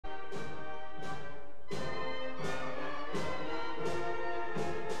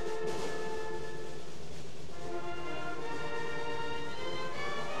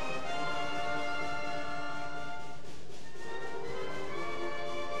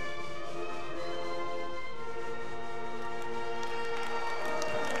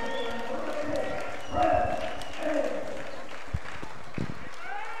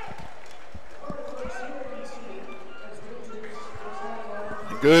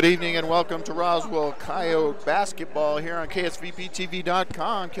Good evening and welcome to Roswell Coyote basketball here on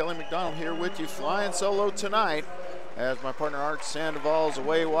KSVPTV.com. Kelly McDonald here with you, flying solo tonight as my partner Art Sandoval is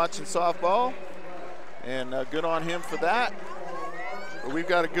away watching softball, and good on him for that. But we've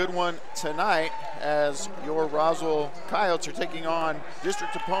got a good one tonight as your Roswell Coyotes are taking on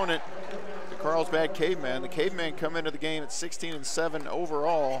district opponent, the Carlsbad Cavemen. The Cavemen come into the game at 16-7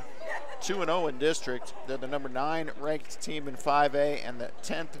 overall, 2-0 in district. They're the number 9 ranked team in 5A and the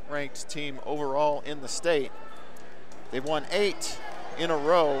 10th ranked team overall in the state. They've won 8 in a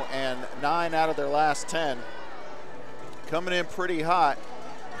row and 9 out of their last 10. Coming in pretty hot,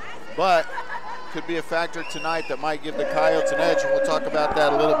 but could be a factor tonight that might give the Coyotes an edge, and we'll talk about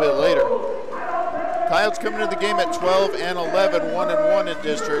that a little bit later. Coyotes coming into the game at 12-11, 1-1 in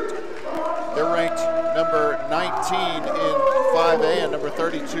district. They're ranked number 19 in 5A and number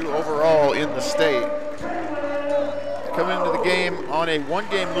 32 overall in the state. Coming into the game on a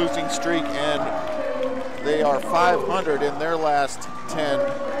 1-game losing streak, and they are 500 in their last 10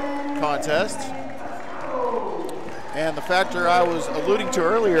 contests. And the factor I was alluding to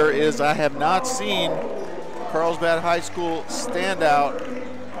earlier is I have not seen Carlsbad High School standout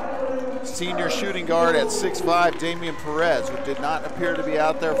senior shooting guard at 6'5", Damian Perez, who did not appear to be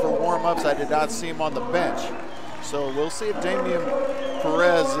out there for warm-ups. I did not see him on the bench. So we'll see if Damian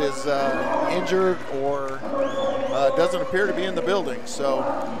Perez is injured or doesn't appear to be in the building. So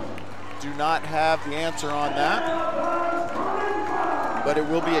do not have the answer on that. But it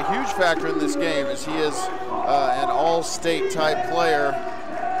will be a huge factor in this game, as he is an all-state type player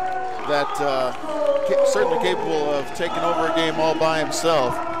that certainly capable of taking over a game all by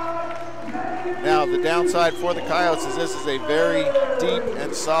himself. Now, the downside for the Coyotes is this is a very deep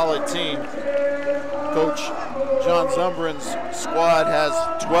and solid team. Coach John Zumbrin's squad has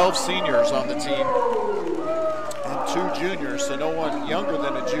 12 seniors on the team and 2 juniors, so no one younger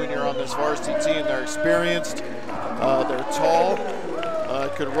than a junior on this varsity team. They're experienced, they're tall,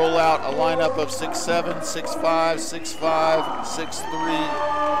 could roll out a lineup of 6'7", 6'5", 6'5", 6'3",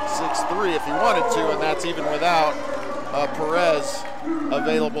 6'3" if he wanted to, and that's even without Perez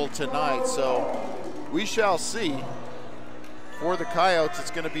available tonight. So we shall see. For the Coyotes,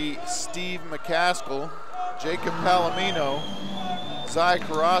 it's going to be Steve McCaskill, Jacob Palomino, Zai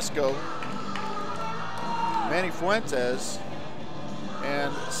Carrasco, Manny Fuentes,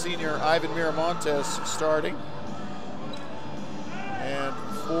 and senior Ivan Miramontes starting. And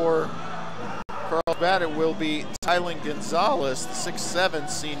for Carlsbad, it will be Tylen Gonzalez, the 6'7"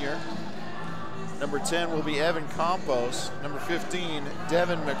 senior. Number 10 will be Evan Campos. Number 15,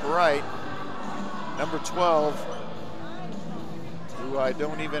 Devin McWright. Number 12, who I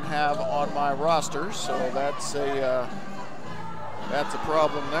don't even have on my roster, so that's a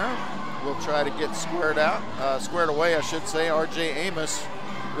problem there. We'll try to get squared away, I should say. RJ Amos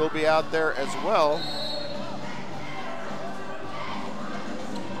will be out there as well.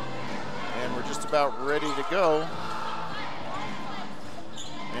 And we're just about ready to go.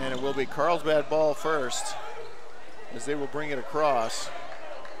 And it will be Carlsbad ball first, as they will bring it across.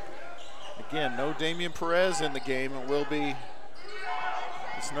 Again, no Damian Perez in the game. It will be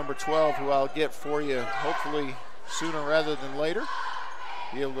this number 12, who I'll get for you hopefully sooner rather than later.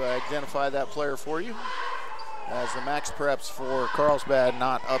 Be able to identify that player for you, as the max preps for Carlsbad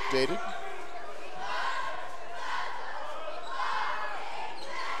not updated.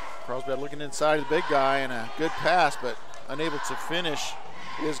 Carlsbad looking inside of the big guy, and a good pass, but unable to finish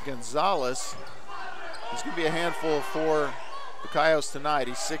is Gonzalez. He's going to be a handful for the Coyotes tonight.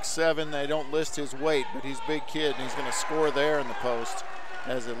 He's 6'7". They don't list his weight, but he's a big kid, and he's going to score there in the post,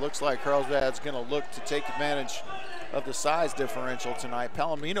 as it looks like Carlsbad's going to look to take advantage of the size differential tonight.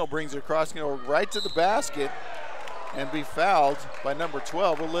 Palomino brings it across, going to go right to the basket and be fouled by number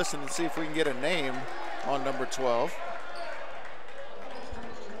 12. We'll listen and see if we can get a name on number 12.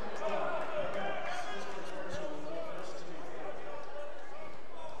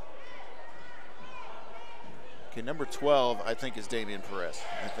 Okay, number 12, I think, is Damian Perez.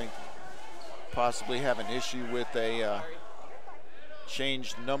 I think possibly have an issue with a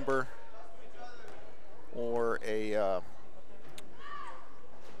changed number or a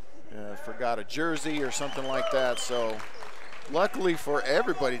forgot a jersey or something like that. So luckily for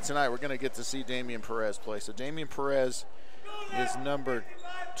everybody tonight, we're going to get to see Damian Perez play. So Damian Perez is number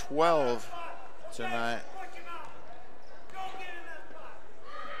 12 tonight.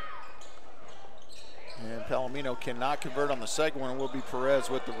 And Palomino cannot convert on the second one, and will be Perez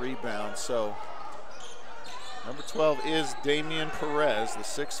with the rebound. So number 12 is Damian Perez, the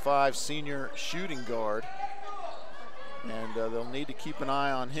 6'5" senior shooting guard. And they'll need to keep an eye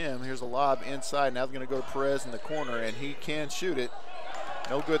on him. Here's a lob inside. Now they're going to go to Perez in the corner, and he can shoot it.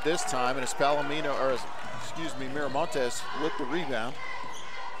 No good this time, and it's Palomino, or excuse me, Miramontes with the rebound.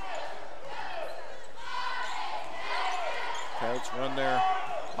 Coyotes run their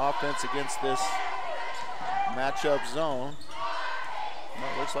offense against this matchup zone. Well,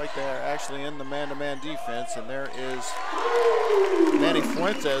 it looks like they're actually in the man-to-man defense, and there is Manny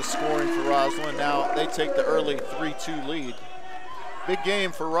Fuentes scoring for Roswell, and now they take the early 3-2 lead. Big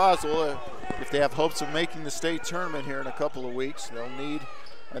game for Roswell. If they have hopes of making the state tournament here in a couple of weeks, they'll need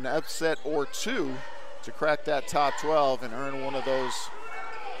an upset or two to crack that top 12 and earn one of those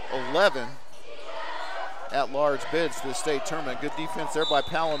 11 at-large bids to the state tournament. Good defense there by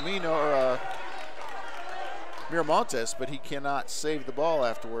Palomino, or Miramontes, but he cannot save the ball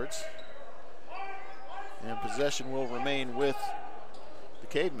afterwards. And possession will remain with the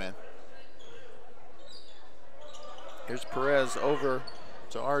Cavemen. Here's Perez over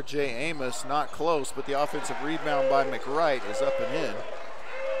to R.J. Amos, not close, but the offensive rebound by McWright is up and in.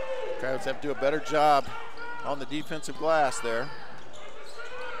 Coyotes have to do a better job on the defensive glass there.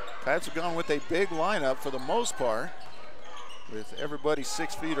 Coyotes have gone with a big lineup for the most part, with everybody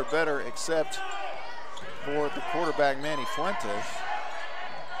 6 feet or better except for the quarterback, Manny Fuentes.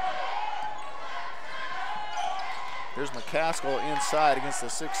 There's McCaskill inside against the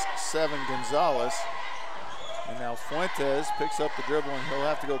 6'7" Gonzalez. And now Fuentes picks up the dribble, and he'll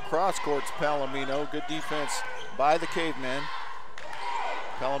have to go cross court to Palomino. Good defense by the Cavemen.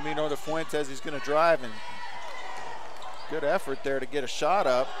 Palomino to Fuentes, he's going to drive, and good effort there to get a shot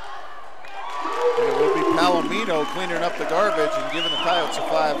up. And it will be Palomino cleaning up the garbage and giving the Coyotes a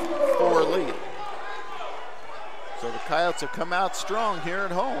 5-4 lead. So the Coyotes have come out strong here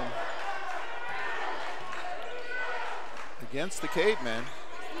at home against the Cavemen.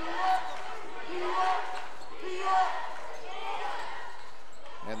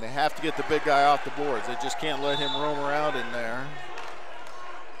 And they have to get the big guy off the boards. They just can't let him roam around in there.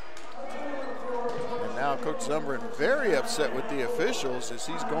 And now Coach Zumbrin very upset with the officials as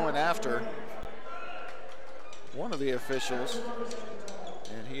he's going after one of the officials.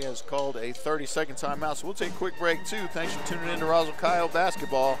 And he has called a 30-second timeout. So we'll take a quick break too. Thanks for tuning in to Roswell Coyote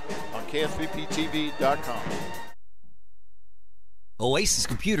basketball on KSVPTV.com. Oasis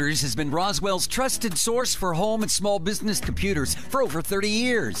Computers has been Roswell's trusted source for home and small business computers for over 30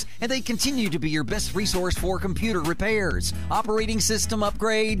 years, and they continue to be your best resource for computer repairs, operating system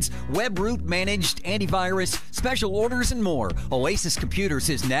upgrades, web root managed antivirus, special orders, and more. Oasis Computers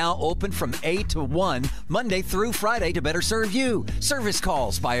is now open from 8 to 1, Monday through Friday to better serve you. Service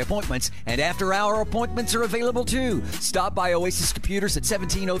calls by appointments and after-hour appointments are available too. Stop by Oasis Computers at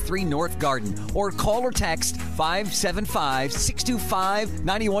 1703 North Garden or call or text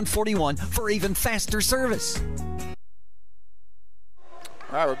 575-625-9141 for even faster service.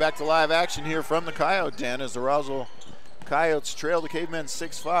 All right, we're back to live action here from the Coyote Den as the Roswell Coyotes trail the Cavemen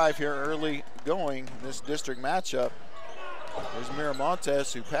 6-5 here early going in this district matchup. There's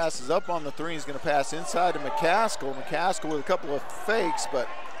Miramontes who passes up on the three. He's going to pass inside to McCaskill. McCaskill with a couple of fakes but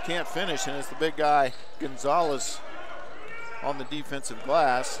can't finish, and it's the big guy Gonzalez on the defensive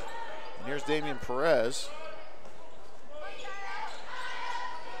glass. And here's Damian Perez.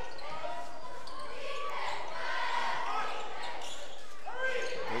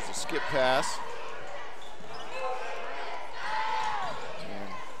 There's a skip pass. And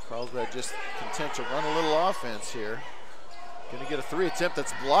Carlsbad just content to run a little offense here. Gonna get a three attempt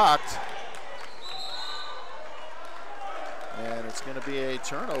that's blocked. And it's gonna be a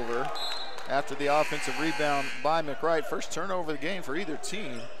turnover after the offensive rebound by McWright. First turnover of the game for either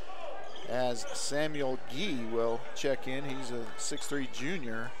team as Samuel Gee will check in. He's a 6'3"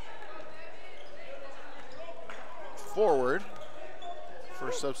 junior forward.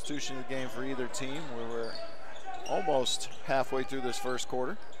 First substitution of the game for either team. We're almost halfway through this first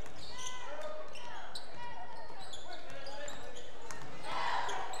quarter. It's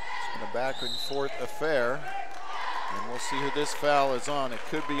been a back and forth affair. And we'll see who this foul is on. It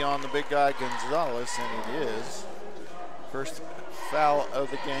could be on the big guy Gonzalez, and it is. First foul of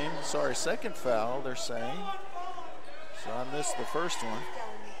the game. Sorry, second foul, they're saying. So I missed the first one.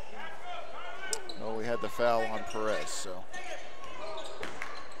 Oh, we had the foul on Perez, so.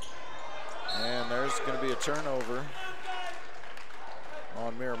 And there's going to be a turnover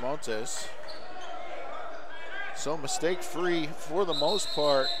on Miramontes. So mistake-free for the most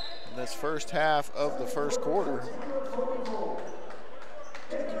part in this first half of the first quarter.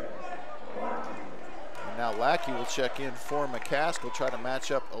 And now Lackey will check in for McCaskill, try to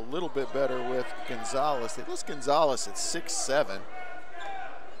match up a little bit better with Gonzalez. They list Gonzalez at 6'7".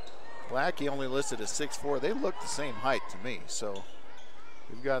 Lackey only listed as 6'4". They look the same height to me, so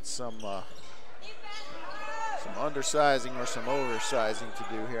we've got some Some undersizing or some oversizing to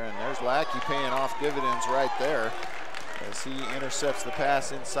do here, and there's Lackey paying off dividends right there as he intercepts the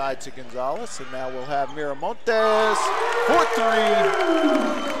pass inside to Gonzalez, and now we'll have Miramontes for 3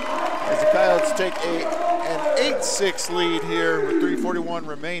 as the Coyotes take an 8-6 lead here with 3:41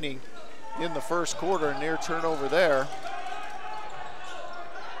 remaining in the first quarter. Near turnover there.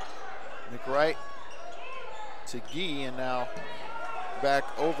 McWright to Gee, and now back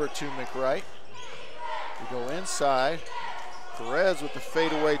over to McWright. We go inside. Perez with the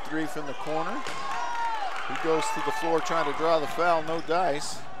fadeaway 3 from the corner. He goes to the floor trying to draw the foul, no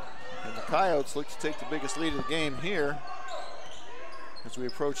dice. And the Coyotes look to take the biggest lead of the game here as we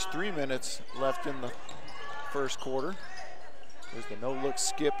approach 3 minutes left in the first quarter. There's the no-look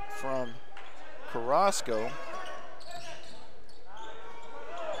skip from Carrasco.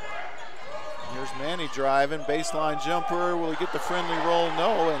 Here's Manny driving, baseline jumper. Will he get the friendly roll?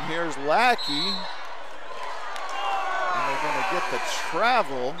 No, and here's Lackey. And they're gonna get the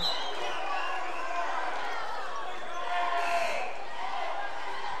travel.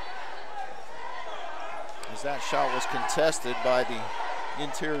 As that shot was contested by the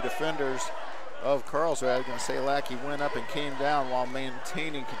interior defenders of Carlsbad. I was gonna say Lackey went up and came down while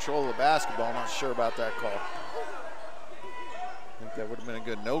maintaining control of the basketball. Not sure about that call. I think that would have been a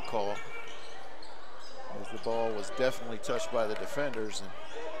good no call, as the ball was definitely touched by the defenders, and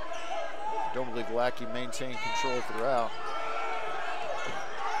I don't believe Lackey maintained control throughout.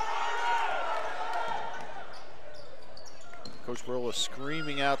 Coach Barola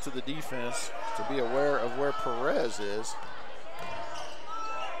screaming out to the defense to be aware of where Perez is.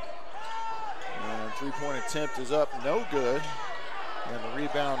 And three-point attempt is up, no good. And the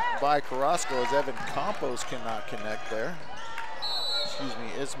rebound by Carrasco as Evan Campos cannot connect there. Excuse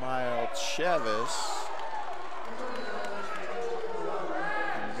me, Ismael Chavez.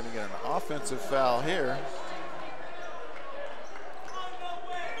 And we're gonna get an offensive foul here.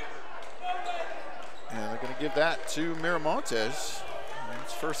 And they're gonna give that to Miramontes.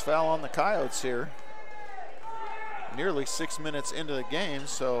 It's first foul on the Coyotes here. Nearly 6 minutes into the game,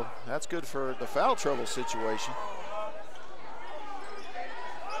 so that's good for the foul trouble situation.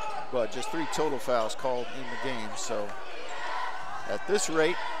 But just 3 total fouls called in the game, so at this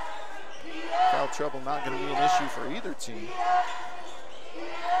rate, foul trouble not going to be an issue for either team.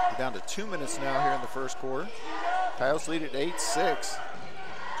 We're down to 2 minutes now here in the first quarter. Coyotes lead at 8-6.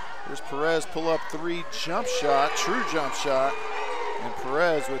 Here's Perez, pull up 3 jump shot, true jump shot. And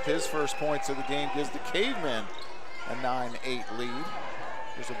Perez with his first points of the game gives the Cavemen a 9-8 lead.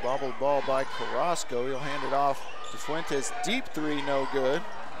 There's a bobbled ball by Carrasco. He'll hand it off to Fuentes. Deep 3, no good.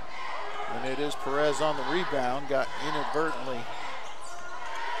 And it is Perez on the rebound. Got inadvertently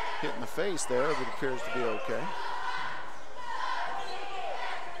hit in the face there, but it appears to be okay.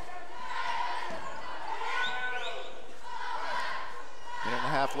 Minute and a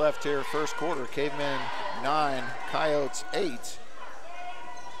half left here, first quarter. Cavemen 9, Coyotes 8.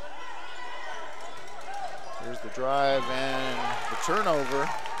 Here's the drive and the turnover.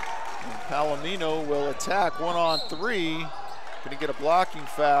 And Palomino will attack 1-on-3. Gonna get a blocking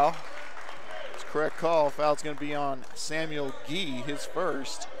foul. It's a correct call. Foul's gonna be on Samuel Gee, his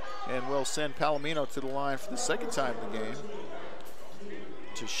first, and will send Palomino to the line for the second time in the game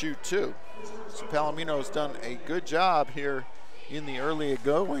to shoot 2. So Palomino has done a good job here in the early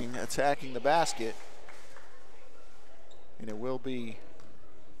going, attacking the basket. And it will be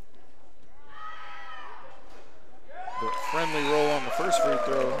the friendly roll on the first free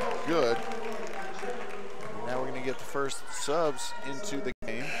throw, good. And now we're gonna get the first subs into the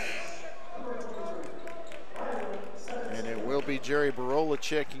game. And it will be Jerry Barola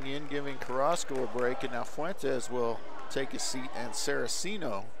checking in, giving Carrasco a break, and now Fuentes will take a seat and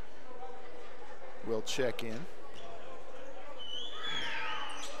Saraceno will check in.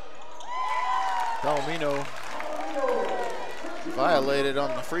 Palomino violated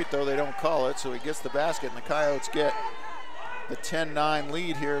on the free throw. They don't call it, so he gets the basket, and the Coyotes get the 10-9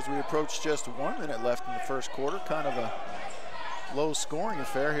 lead here as we approach just 1 minute left in the first quarter. Kind of a low scoring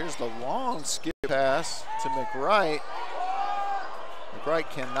affair. Here's the long skip pass to McWright. McWright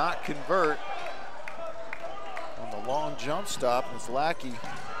cannot convert on the long jump stop, and it's Lackey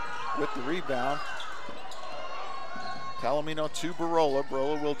with the rebound. Palomino to Barola.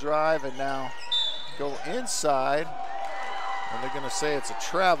 Barola will drive and now go inside. And they're going to say it's a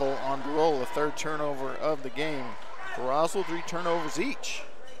travel on Barola, 3rd turnover of the game. For Roswell, 3 turnovers each.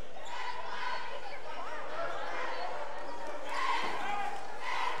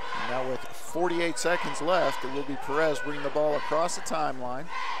 And now with 48 seconds left, it will be Perez bringing the ball across the timeline.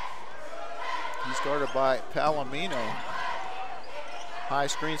 He's guarded by Palomino. High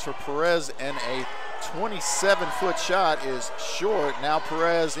screens for Perez and a 27-foot shot is short. Now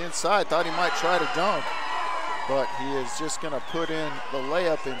Perez inside, thought he might try to dunk, but he is just gonna put in the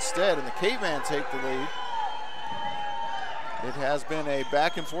layup instead, and the Cavemen take the lead. It has been a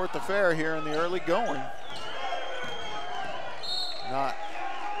back and forth affair here in the early going. Not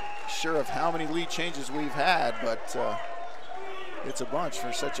sure of how many lead changes we've had, but it's a bunch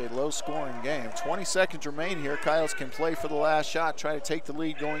for such a low scoring game. 20 seconds remain here. Coyotes can play for the last shot, try to take the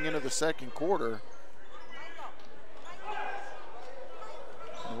lead going into the second quarter.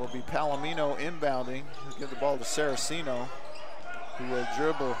 It will be Palomino inbounding. He'll give the ball to Saraceno, who will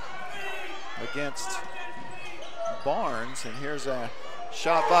dribble against Barnes. And here's a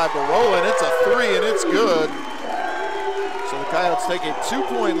shot by Barola, and it's a three, and it's good. So the Coyotes take a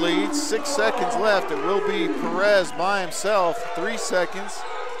 2-point lead, 6 seconds left. It will be Perez by himself, 3 seconds.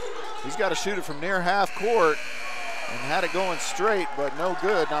 He's got to shoot it from near half court and had it going straight, but no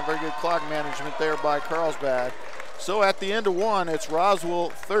good. Not very good clock management there by Carlsbad. So at the end of one, it's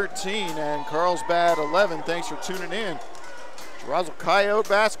Roswell 13 and Carlsbad 11. Thanks for tuning in. It's Roswell Coyote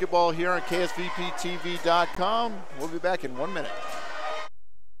basketball here on KSVPTV.com. We'll be back in 1 minute.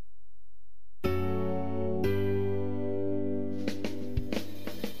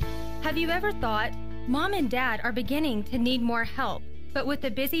 Have you ever thought, Mom and Dad are beginning to need more help, but with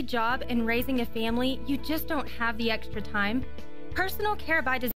a busy job and raising a family, you just don't have the extra time? Personal Care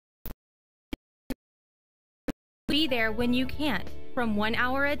by Design will be there when you can, from 1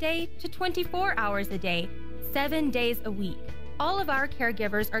 hour a day to 24 hours a day, 7 days a week. All of our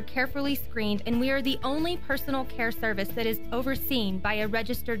caregivers are carefully screened, and we are the only personal care service that is overseen by a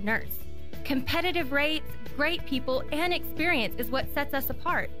registered nurse. Competitive rates, great people, and experience is what sets us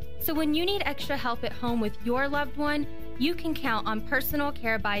apart. So when you need extra help at home with your loved one, you can count on Personal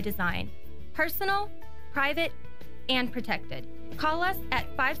Care by Design. Personal, private, and protected. Call us at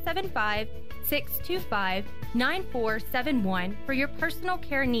 575-625-9471 for your personal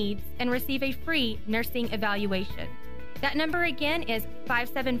care needs and receive a free nursing evaluation. That number again is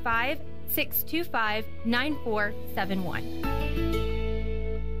 575-625-9471.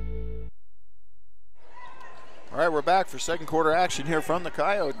 All right, we're back for second quarter action here from the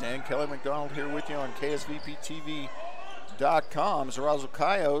Coyote Den. Kelly McDonald here with you on KSVPTV.com. As the Roswell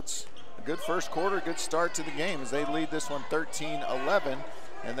Coyotes, a good first quarter, good start to the game as they lead this one 13-11,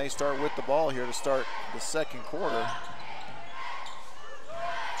 and they start with the ball here to start the second quarter.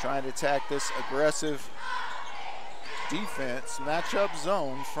 Trying to attack this aggressive defense, matchup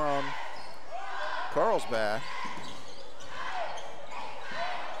zone from Carlsbad.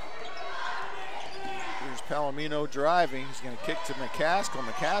 Here's Palomino driving. He's going to kick to McCaskill.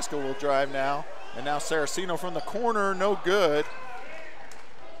 McCaskill will drive now. And now Saraceno from the corner, no good.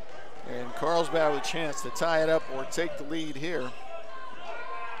 And Carlsbad with a chance to tie it up or take the lead here.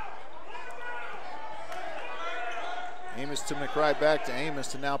 Amos to McRae, back to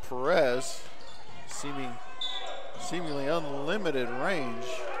Amos, to now Perez. Seemingly unlimited range.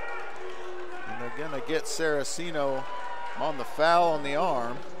 And they're going to get Saraceno on the foul on the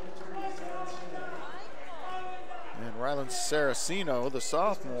arm. And Rylan Saraceno, the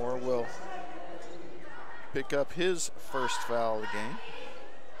sophomore, will pick up his first foul of the game.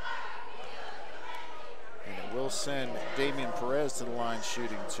 And it will send Damian Perez to the line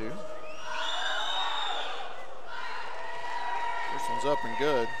shooting two. First one's up and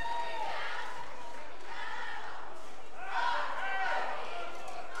good.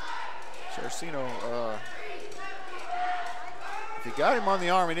 Saraceno, if he got him on the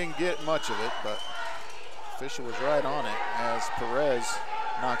arm, he didn't get much of it, but official was right on it as Perez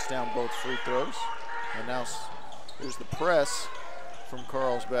knocks down both free throws. And now here's the press from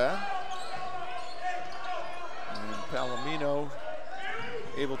Carlsbad. And Palomino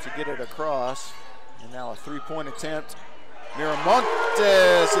able to get it across. And now a three-point attempt.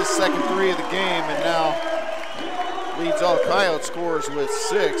 Miramontes, his second three of the game, and now leads all Coyote scorers with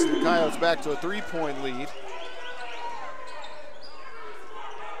 6. And the Coyotes back to a 3-point lead.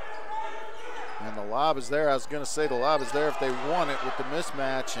 And the lob is there. I was going to say the lob is there if they want it with the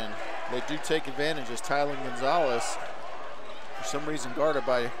mismatch, and they do take advantage as Tyler Gonzalez, for some reason guarded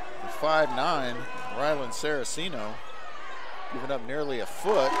by the 5'9", Rylan Saraceno, giving up nearly a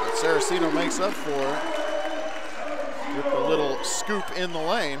foot, but Saraceno makes up for it with a little scoop in the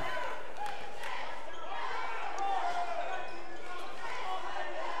lane.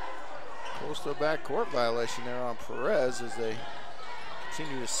 Close to a backcourt violation there on Perez as they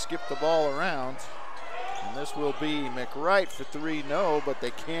continue to skip the ball around. And this will be McWright for 3, no, but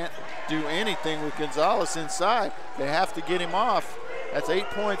they can't do anything with Gonzalez inside. They have to get him off. That's 8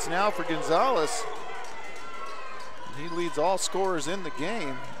 points now for Gonzalez. He leads all scorers in the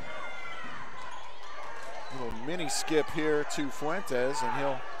game. Little mini skip here to Fuentes, and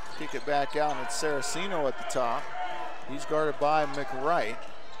he'll kick it back out, and it's Saraceno at the top. He's guarded by McWright.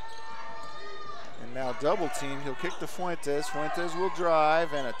 And now double team, he'll kick to Fuentes. Fuentes will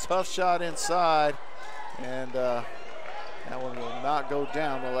drive, and a tough shot inside. And that one will not go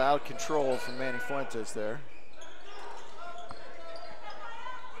down. Allowed control from Manny Fuentes there.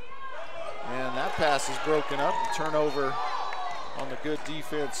 And that pass is broken up. Turnover on the good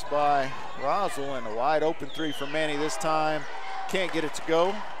defense by Roswell, and a wide open three for Manny this time. Can't get it to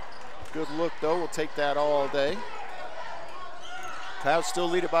go. Good look though, we'll take that all day. Coyotes still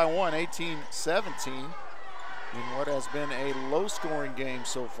lead it by one, 18-17, in what has been a low scoring game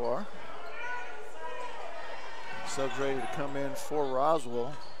so far. Subs ready to come in for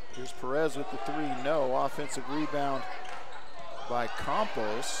Roswell. Here's Perez with the three, no. Offensive rebound by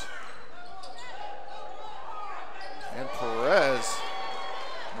Campos. And Perez,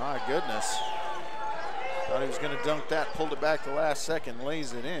 my goodness. Thought he was going to dunk that, pulled it back the last second,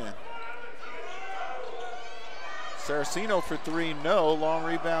 lays it in. Saraceno for three, no. Long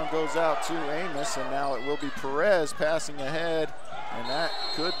rebound goes out to Amos, and now it will be Perez passing ahead, and that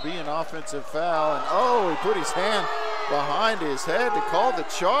could be an offensive foul. And oh, he put his hand behind his head to call the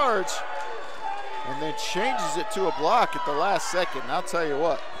charge, and then changes it to a block at the last second. And I'll tell you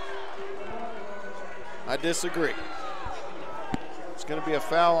what, I disagree. It's going to be a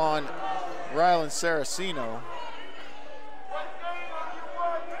foul on Rylan Saraceno.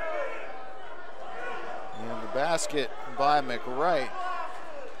 And the basket by McWright.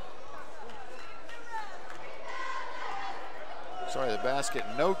 Sorry, the basket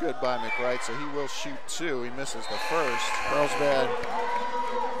no good by McWright, so he will shoot two. He misses the first. Carlsbad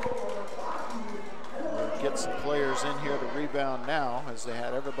will get some players in here to rebound now, as they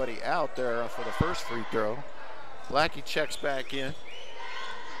had everybody out there for the first free throw. Lackey checks back in,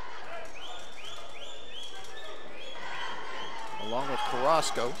 along with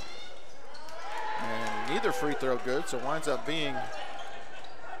Carrasco. And neither free throw good, so winds up being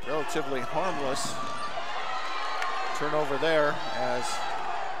relatively harmless. Turnover there as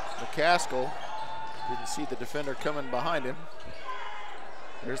McCaskill didn't see the defender coming behind him.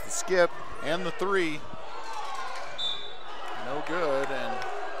 There's the skip and the three. No good, and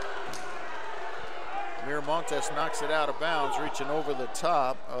Miramontes knocks it out of bounds, reaching over the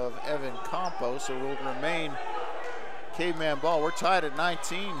top of Evan Campos, so it will remain caveman ball. We're tied at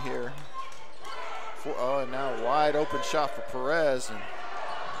 19 here. And now a wide open shot for Perez, and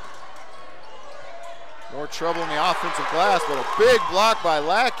more trouble in the offensive glass, but a big block by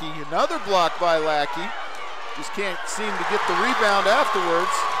Lackey, another block by Lackey. Just can't seem to get the rebound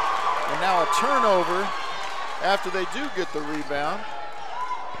afterwards. And now a turnover after they do get the rebound.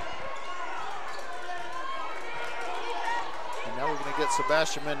 And now we're going to get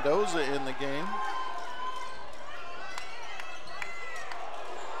Sebastian Mendoza in the game.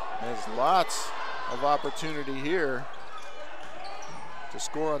 There's lots of opportunity here to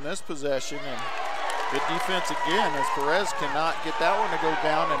score on this possession, and good defense again as Perez cannot get that one to go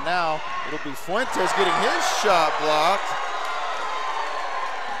down, and now it'll be Fuentes getting his shot blocked.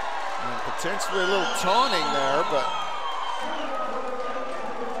 And potentially a little taunting there, but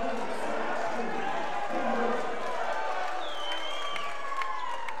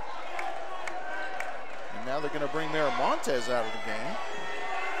and now they're going to bring Miramontes out of the game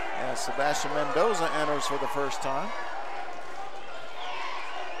as Sebastian Mendoza enters for the first time.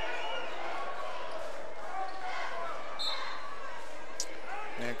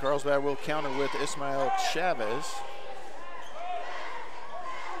 And Carlsbad will counter with Ismael Chavez.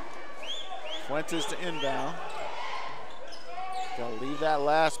 Fuentes to inbound. Gotta leave that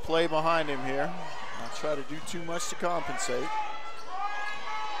last play behind him here. Not try to do too much to compensate.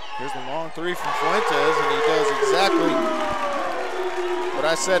 Here's the long three from Fuentes, and he does exactly what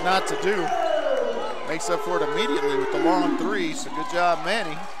I said not to do. Makes up for it immediately with the long three, so good job,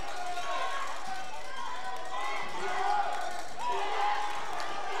 Manny.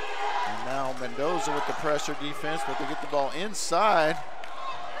 And now Mendoza with the pressure defense, but they get the ball inside.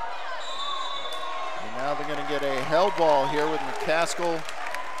 And now they're going to get a hell ball here with McCaskill.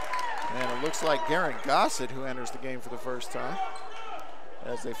 And it looks like Garrett Gossett who enters the game for the first time,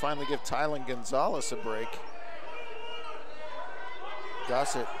 as they finally give Tylen Gonzalez a break.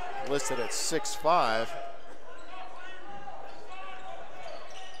 Gossett listed at 6'5".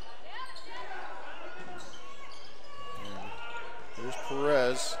 Here's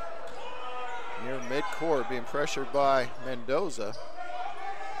Perez near midcourt being pressured by Mendoza.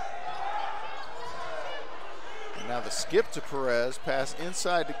 And now the skip to Perez, pass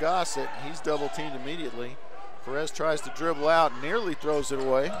inside to Gossett. He's double teamed immediately. Perez tries to dribble out, nearly throws it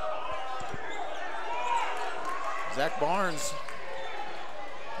away. Zach Barnes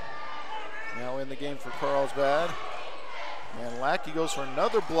now in the game for Carlsbad. And Lackey goes for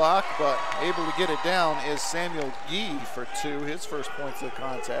another block, but able to get it down is Samuel Gee for 2, his first points of the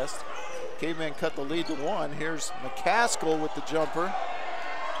contest. Caveman cut the lead to 1. Here's McCaskill with the jumper.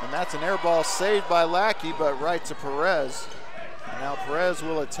 And that's an air ball saved by Lackey, but right to Perez. And now Perez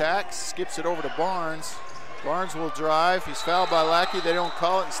will attack, skips it over to Barnes. Barnes will drive. He's fouled by Lackey. They don't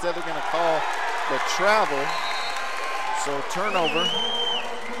call it. Instead, they're going to call the travel. So turnover.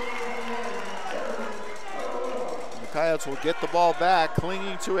 And the Coyotes will get the ball back,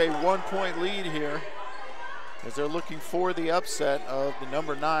 clinging to a 1-point lead here as they're looking for the upset of the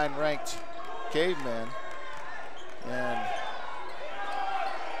number 9 ranked Cavemen. And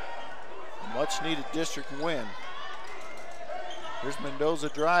a much needed district win. Here's Mendoza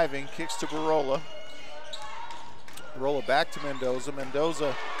driving, kicks to Barola. Barola back to Mendoza.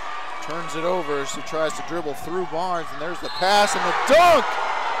 Mendoza turns it over. She tries to dribble through Barnes, and there's the pass and the dunk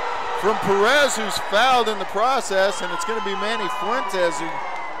from Perez, who's fouled in the process, and it's going to be Manny Fuentes who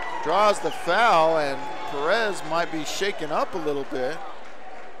draws the foul, and Perez might be shaken up a little bit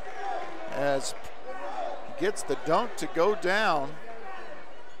as he gets the dunk to go down.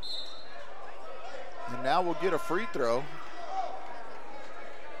 And now we'll get a free throw.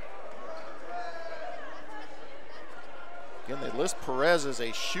 Again, they list Perez as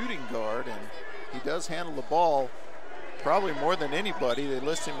a shooting guard, and he does handle the ball probably more than anybody. They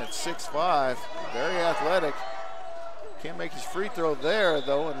list him at 6'5", very athletic. Can't make his free throw there,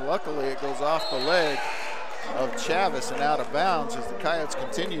 though, and luckily it goes off the leg of Chavis and out of bounds as the Coyotes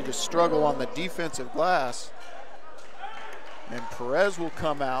continue to struggle on the defensive glass. And Perez will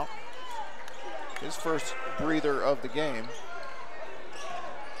come out, his first breather of the game.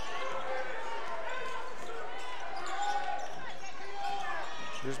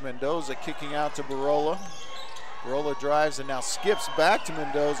 Here's Mendoza kicking out to Barola. Barola drives and now skips back to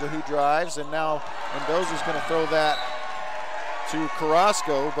Mendoza, who drives, and now Mendoza's going to throw that to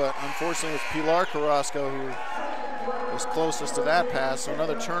Carrasco, but unfortunately it's Pilar Carrasco who was closest to that pass. So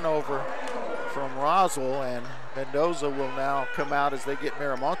another turnover from Roswell, and Mendoza will now come out as they get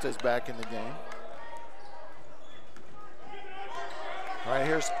Miramontes back in the game. All right,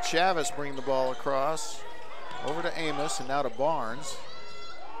 here's Chavis bringing the ball across. Over to Amos and now to Barnes.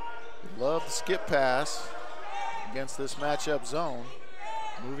 Love the skip pass against this matchup zone.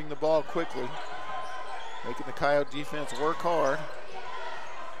 Moving the ball quickly, making the Coyote defense work hard.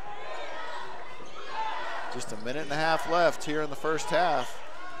 Just a minute and a half left here in the first half.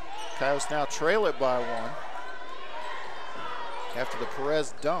 Coyotes now trail it by 1 after the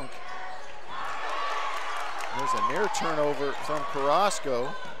Perez dunk. There's a near turnover from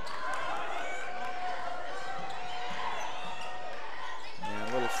Carrasco. And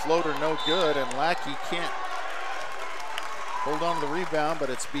a little floater, no good, and Lackey can't hold on to the rebound, but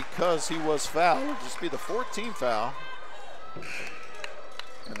it's because he was fouled. It'll just be the 14th foul.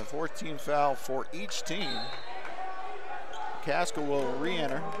 And the 14th foul for each team. Casco will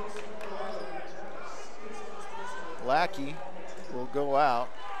re-enter. Lackey will go out.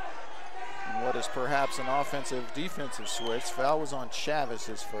 And what is perhaps an offensive-defensive switch. Foul was on Chavis,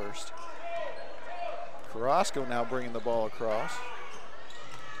 his first. Carrasco now bringing the ball across.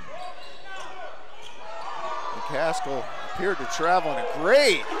 McCaskill appeared to travel, and a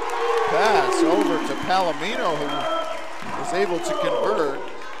great pass over to Palomino, who was able to convert.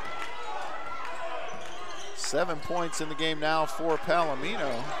 7 points in the game now for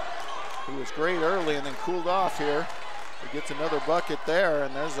Palomino, who was great early and then cooled off here. He gets another bucket there,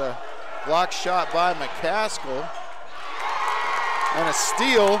 and there's a block shot by McCaskill. And a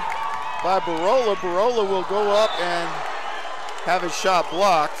steal by Barola. Barola will go up and have his shot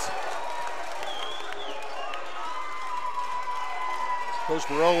blocked. Coach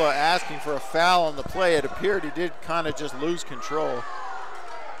Barola asking for a foul on the play. It appeared he did kind of just lose control.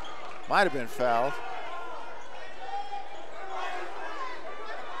 Might have been fouled.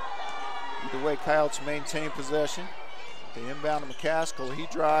 Either way, Coyotes maintain possession. They inbound to McCaskill. He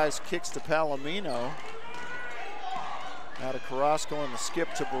drives, kicks to Palomino. Now to Carrasco and the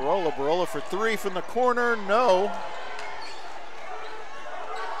skip to Barola. Barola for 3 from the corner, no.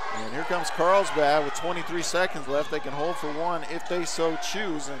 And here comes Carlsbad with 23 seconds left. They can hold for 1 if they so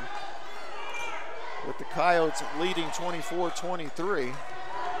choose. And with the Coyotes leading 24-23.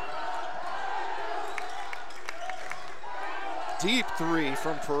 Deep 3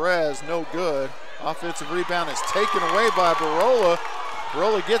 from Perez, no good. Offensive rebound is taken away by Barola.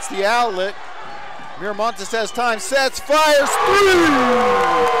 Barola gets the outlet. Miramontes has time, sets, fires, 3-pointer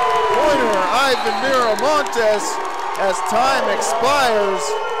Ivan Miramontes as time expires.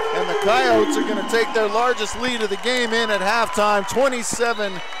 And the Coyotes are going to take their largest lead of the game in at halftime,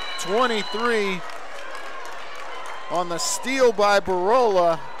 27-23 on the steal by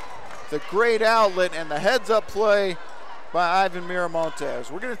Barola, the great outlet, and the heads-up play by Ivan Miramontes.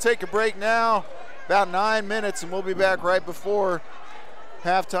 We're going to take a break now, about 9 minutes, and we'll be back right before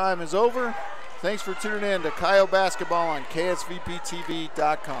halftime is over. Thanks for tuning in to Coyote Basketball on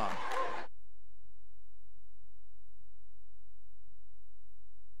KSVPTV.com.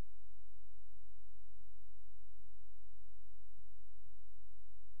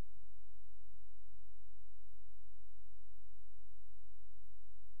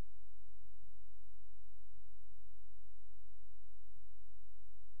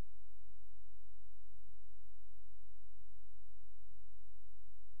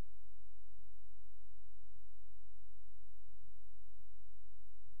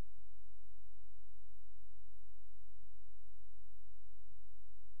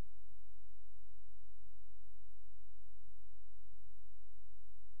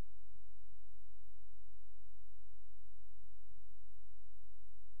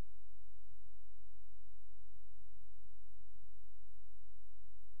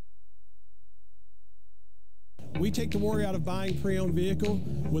 We take the worry out of buying pre-owned vehicle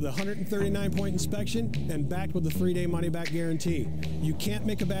with a 139-point inspection and backed with a 3-day money-back guarantee. You can't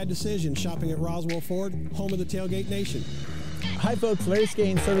make a bad decision shopping at Roswell Ford, home of the Tailgate Nation. Hi folks, Larry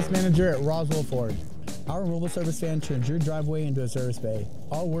Skane, Service Manager at Roswell Ford. Our mobile service van turns your driveway into a service bay.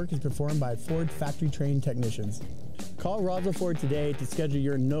 All work is performed by Ford factory-trained technicians. Call Roswell Ford today to schedule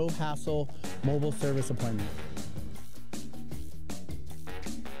your no-hassle mobile service appointment.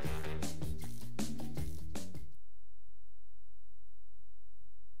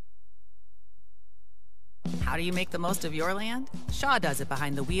 How do you make the most of your land? Shaw does it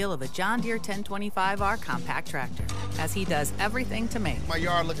behind the wheel of a John Deere 1025R compact tractor, as he does everything to make my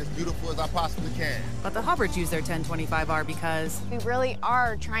yard look as beautiful as I possibly can. But the Hubbards use their 1025R because we really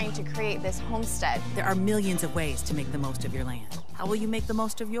are trying to create this homestead. There are millions of ways to make the most of your land. How will you make the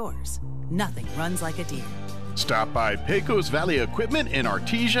most of yours? Nothing runs like a Deere. Stop by Pecos Valley Equipment in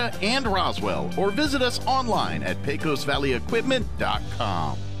Artesia and Roswell, or visit us online at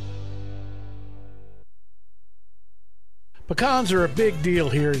pecosvalleyequipment.com. Pecans are a big deal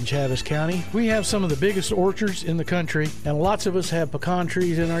here in Chaves County. We have some of the biggest orchards in the country, and lots of us have pecan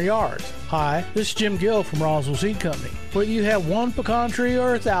trees in our yards. Hi, this is Jim Gill from Roswell Seed Company. Whether you have one pecan tree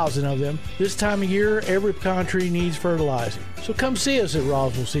or 1,000 of them, this time of year, every pecan tree needs fertilizing. So come see us at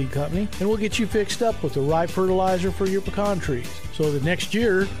Roswell Seed Company, and we'll get you fixed up with the right fertilizer for your pecan trees, so that next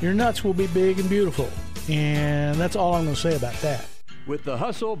year, your nuts will be big and beautiful. And that's all I'm going to say about that. With the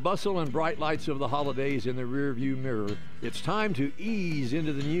hustle, bustle, and bright lights of the holidays in the rearview mirror, it's time to ease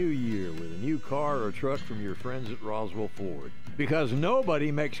into the new year with a new car or truck from your friends at Roswell Ford. Because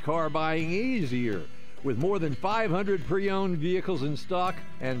nobody makes car buying easier. With more than 500 pre-owned vehicles in stock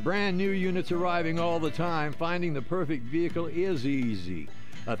and brand new units arriving all the time, finding the perfect vehicle is easy.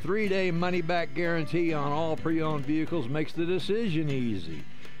 A 3-day money-back guarantee on all pre-owned vehicles makes the decision easy.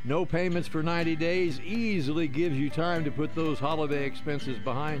 No payments for 90 days easily gives you time to put those holiday expenses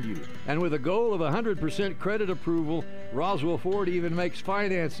behind you. And with a goal of 100% credit approval, Roswell Ford even makes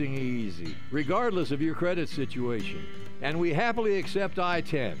financing easy, regardless of your credit situation. And we happily accept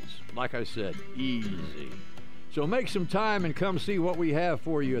I-10s. Like I said, easy. So make some time and come see what we have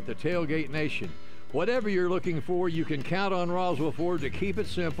for you at the Tailgate Nation. Whatever you're looking for, you can count on Roswell Ford to keep it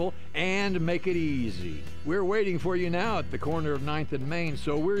simple and make it easy. We're waiting for you now at the corner of 9th and Main,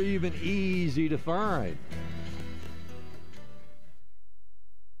 so we're even easy to find.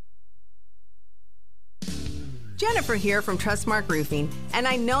 Jennifer here from Trustmark Roofing, and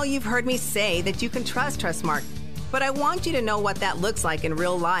I know you've heard me say that you can trust Trustmark, but I want you to know what that looks like in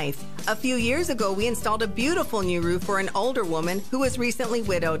real life. A few years ago, we installed a beautiful new roof for an older woman who was recently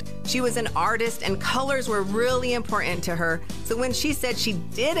widowed. She was an artist and colors were really important to her. So when she said she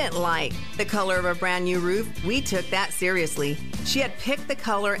didn't like the color of a brand new roof, we took that seriously. She had picked the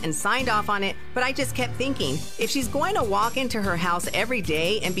color and signed off on it, but I just kept thinking, if she's going to walk into her house every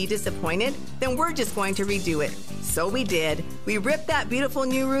day and be disappointed, then we're just going to redo it. So we did. We ripped that beautiful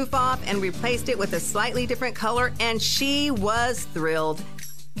new roof off and replaced it with a slightly different color, and she was thrilled.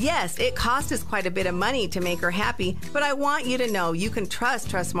 Yes, it cost us quite a bit of money to make her happy, but I want you to know you can trust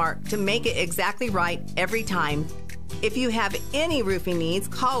Trustmark to make it exactly right every time. If you have any roofing needs,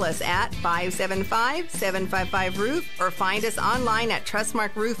 call us at 575-755-ROOF or find us online at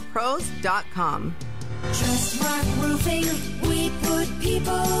TrustmarkRoofPros.com. Trustmark Roofing, we put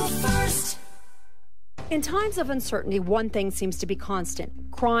people first. In times of uncertainty, one thing seems to be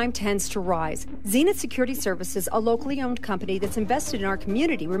constant: crime tends to rise. Zenith Security Services, a locally owned company that's invested in our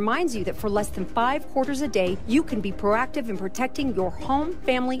community, reminds you that for less than 5 quarters a day, you can be proactive in protecting your home,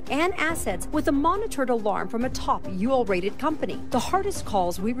 family, and assets with a monitored alarm from a top UL-rated company. The hardest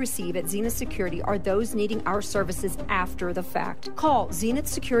calls we receive at Zenith Security are those needing our services after the fact. Call Zenith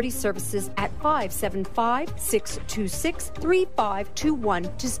Security Services at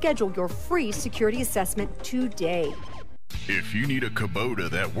 575-626-3521 to schedule your free security assessment today. If you need a Kubota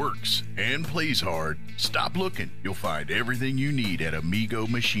that works and plays hard, stop looking. You'll find everything you need at Amigo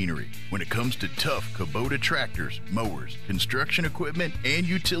Machinery. When it comes to tough Kubota tractors, mowers, construction equipment, and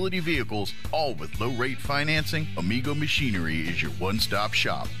utility vehicles, all with low-rate financing, Amigo Machinery is your one-stop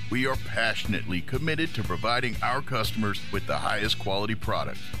shop. We are passionately committed to providing our customers with the highest quality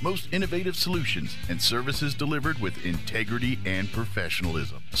products, most innovative solutions, and services delivered with integrity and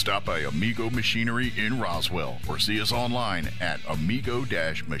professionalism. Stop by Amigo Machinery in Roswell or see us online at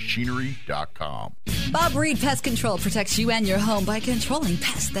amigo-machinery.com. Bob Reed Pest Control protects you and your home by controlling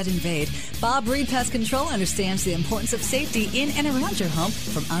pests that invade. Bob Reed Pest Control understands the importance of safety in and around your home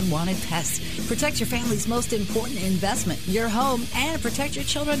from unwanted pests. Protect your family's most important investment, your home, and protect your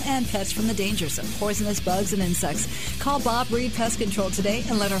children and pets from the dangers of poisonous bugs and insects. Call Bob Reed Pest Control today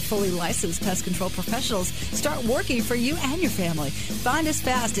and let our fully licensed pest control professionals start working for you and your family. Find us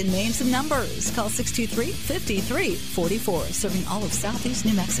fast in names and numbers. Call 623-5344, serving all of southeast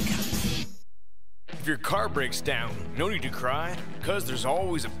New Mexico. If your car breaks down, no need to cry, because there's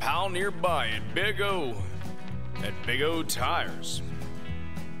always a pal nearby at Big O. At Big O Tires.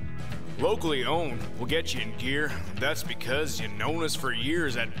 Locally owned will get you in gear. That's because you've known us for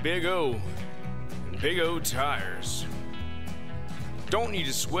years at Big O. Big O Tires. Don't need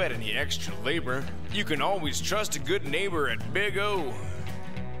to sweat any extra labor. You can always trust a good neighbor at Big O.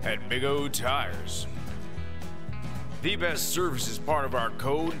 At Big O Tires. The best service is part of our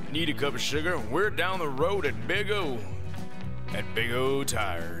code. Need a cup of sugar? We're down the road at Big O. At Big O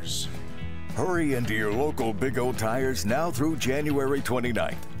Tires. Hurry into your local Big O Tires now through January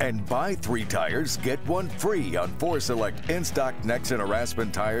 29th and buy 3 tires, get 1 free on 4 select in-stock Nexen or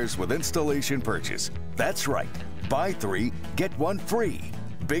Aspen tires with installation purchase. That's right. Buy 3, get 1 free.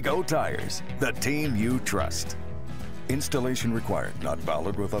 Big O Tires, the team you trust. Installation required, not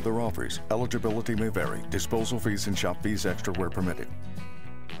valid with other offers. Eligibility may vary. Disposal fees and shop fees extra where permitted.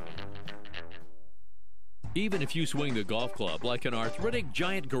 Even if you swing the golf club like an arthritic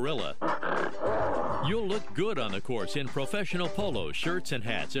giant gorilla, you'll look good on the course in professional polos, shirts, and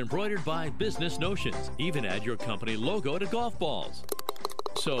hats embroidered by Business Notions. Even add your company logo to golf balls.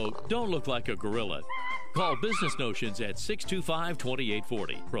 So don't look like a gorilla. Call Business Notions at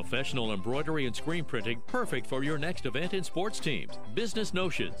 625-2840. Professional embroidery and screen printing, perfect for your next event and sports teams. Business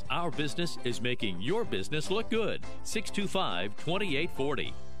Notions. Our business is making your business look good.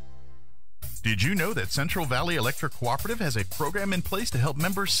 625-2840. Did you know that Central Valley Electric Cooperative has a program in place to help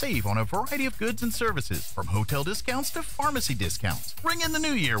members save on a variety of goods and services, from hotel discounts to pharmacy discounts? Ring in the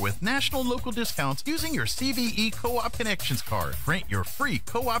new year with national and local discounts using your CVE Co-op Connections card. Print your free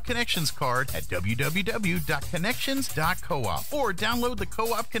Co-op Connections card at www.connections.coop or download the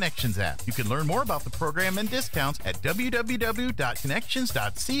Co-op Connections app. You can learn more about the program and discounts at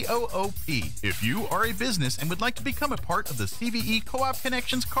www.connections.coop. If you are a business and would like to become a part of the CVE Co-op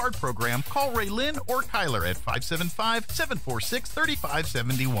Connections card program, call Ray Lynn or Kyler at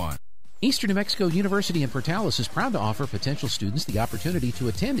 575-746-3571. Eastern New Mexico University in Portales is proud to offer potential students the opportunity to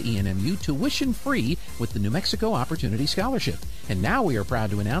attend ENMU tuition-free with the New Mexico Opportunity Scholarship. And now we are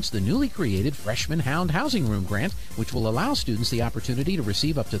proud to announce the newly created Freshman Hound Housing Room Grant, which will allow students the opportunity to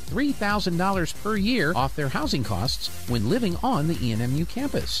receive up to $3,000 per year off their housing costs when living on the ENMU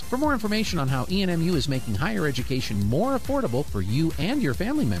campus. For more information on how ENMU is making higher education more affordable for you and your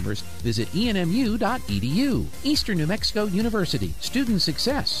family members, visit enmu.edu. Eastern New Mexico University. Student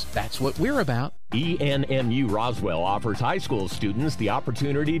success. That's what we're about. ENMU Roswell offers high school students the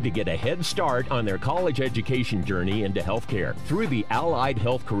opportunity to get a head start on their college education journey into healthcare. Through the Allied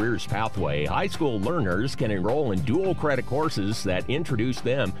Health Careers Pathway, high school learners can enroll in dual credit courses that introduce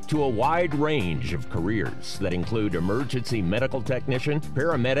them to a wide range of careers that include emergency medical technician,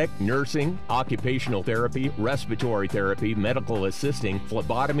 paramedic, nursing, occupational therapy, respiratory therapy, medical assisting,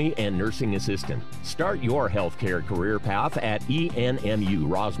 phlebotomy, and nursing assistant. Start your healthcare career path at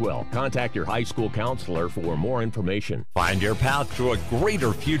ENMU Roswell. Contact your high school school counselor for more information. Find your path to a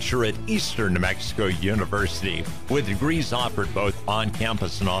greater future at Eastern New Mexico University. With degrees offered both on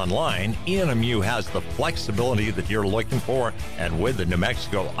campus and online, ENMU has the flexibility that you're looking for, and with the New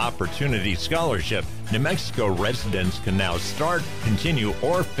Mexico Opportunity Scholarship, New Mexico residents can now start, continue,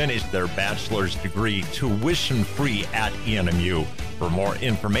 or finish their bachelor's degree tuition-free at ENMU. For more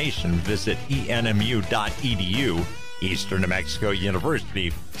information, visit enmu.edu. Eastern New Mexico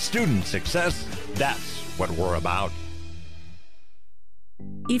University. Student success, that's what we're about.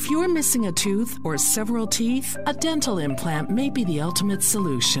 If you're missing a tooth or several teeth, a dental implant may be the ultimate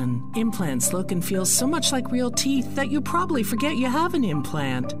solution. Implants look and feel so much like real teeth that you probably forget you have an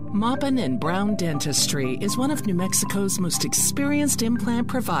implant. Maupin & Brown Dentistry is one of New Mexico's most experienced implant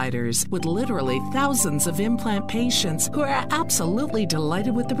providers, with literally thousands of implant patients who are absolutely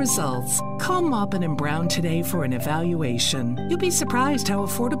delighted with the results. Call Maupin & Brown today for an evaluation. You'll be surprised how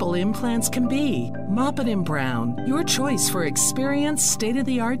affordable implants can be. Maupin & Brown, your choice for experienced,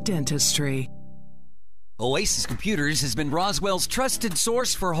 state-of-the-art dentistry. Oasis Computers has been Roswell's trusted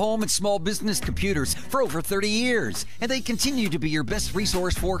source for home and small business computers for over 30 years, and they continue to be your best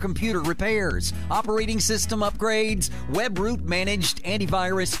resource for computer repairs, operating system upgrades, web root managed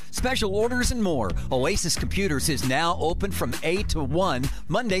antivirus, special orders, and more. Oasis Computers is now open from 8 to 1,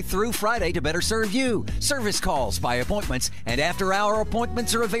 Monday through Friday, to better serve you. Service calls by appointments and after-hour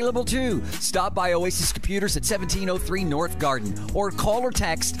appointments are available too. Stop by Oasis Computers at 1703 North Garden or call or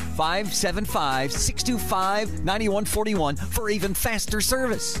text 575-625-9141 for even faster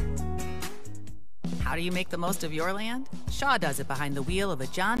service. How do you make the most of your land? Shaw does it behind the wheel of a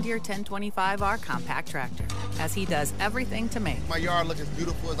John Deere 1025R compact tractor, as he does everything to make my yard look as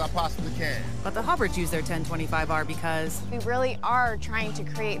beautiful as I possibly can. But the Hubbards use their 1025R because we really are trying to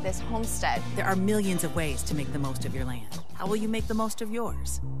create this homestead. There are millions of ways to make the most of your land. How will you make the most of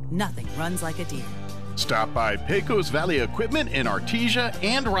yours? Nothing runs like a Deere. Stop by Pecos Valley Equipment in Artesia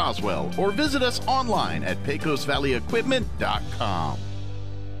and Roswell, or visit us online at pecosvalleyequipment.com.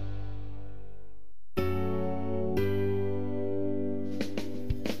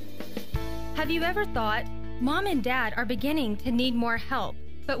 Have you ever thought, Mom and Dad are beginning to need more help,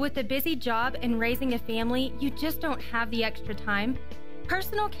 but with a busy job and raising a family, you just don't have the extra time?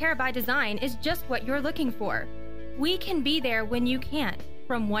 Personal Care by Design is just what you're looking for. We can be there when you can't,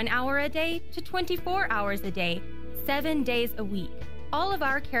 from 1 hour a day to 24 hours a day, 7 days a week. All of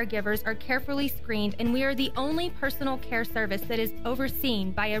our caregivers are carefully screened, and we are the only personal care service that is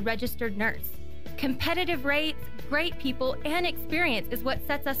overseen by a registered nurse. Competitive rates, great people, and experience is what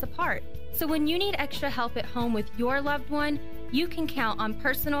sets us apart. So when you need extra help at home with your loved one, you can count on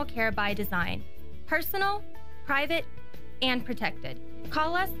Personal Care by Design. Personal, private, and protected.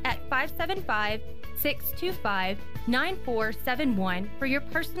 Call us at 575-625-9471 for your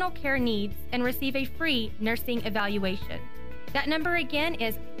personal care needs and receive a free nursing evaluation. That number again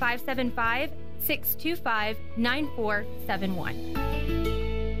is 575-625-9471.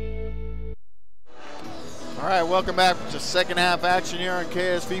 All right, welcome back to second half action here on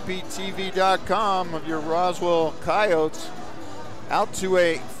KSVPTV.com of your Roswell Coyotes, out to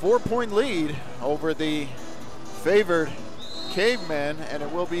a 4-point lead over the favored Cavemen, and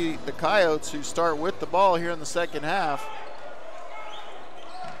it will be the Coyotes who start with the ball here in the second half.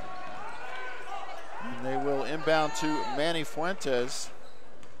 And they will inbound to Manny Fuentes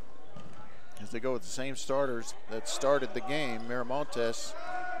as they go with the same starters that started the game. Miramontes,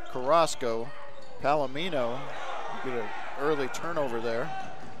 Carrasco, Palomino. Get an early turnover there.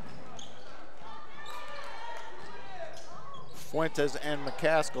 Fuentes and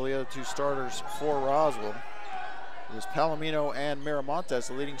McCaskill, the other two starters for Roswell. It was Palomino and Miramontes,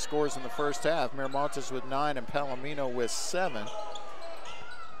 the leading scorers in the first half. Miramontes with 9 and Palomino with 7.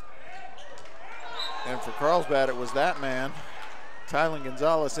 And for Carlsbad, it was that man, Tylen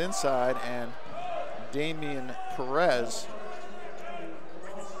Gonzalez inside, and Damian Perez.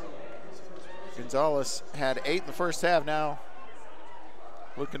 Gonzalez had 8 in the first half, now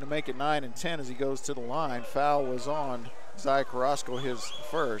looking to make it 9 and 10 as he goes to the line. Foul was on Zaya Carrasco, his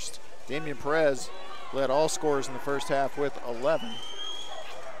first. Damian Perez led all scorers in the first half with 11.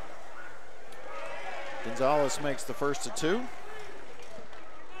 Gonzalez makes the first of 2.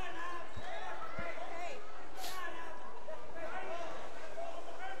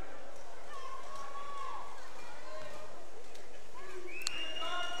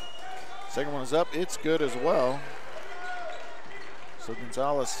 Second one is up, it's good as well. So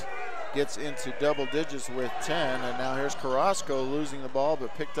Gonzalez gets into double digits with 10, and now here's Carrasco losing the ball,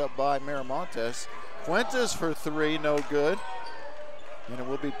 but picked up by Miramontes. Fuentes for 3, no good. And it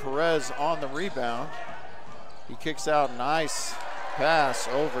will be Perez on the rebound. He kicks out, nice pass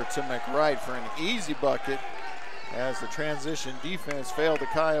over to McWright for an easy bucket as the transition defense failed the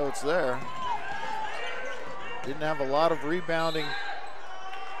Coyotes there. Didn't have a lot of rebounding.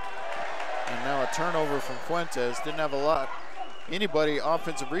 And now a turnover from Fuentes. Didn't have anybody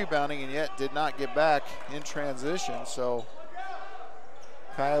offensive rebounding, and yet did not get back in transition. So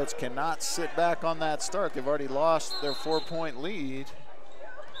Coyotes cannot sit back on that start. They've already lost their 4-point lead.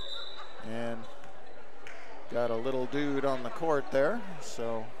 And got a little dude on the court there.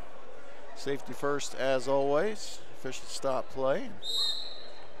 So safety first as always. Officials stop play and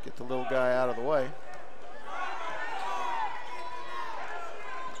get the little guy out of the way.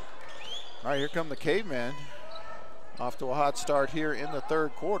 All right, here come the Cavemen. Off to a hot start here in the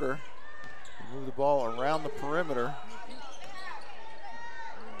third quarter. They move the ball around the perimeter.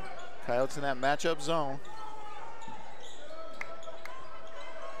 Coyotes in that matchup zone.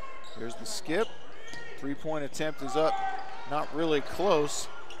 Here's the skip. Three-point attempt is up, not really close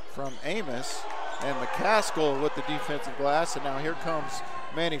from Amos. And McCaskill with the defensive glass. And now here comes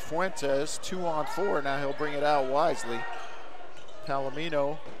Manny Fuentes, 2-on-4. Now he'll bring it out wisely.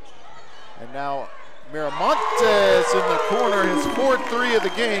 Palomino. And now Miramontes in the corner, his 4th 3 of the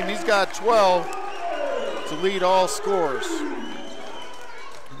game. He's got 12 to lead all scorers.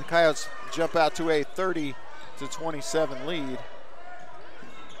 And the Coyotes jump out to a 30-27 lead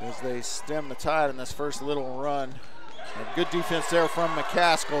as they stem the tide in this first little run. And good defense there from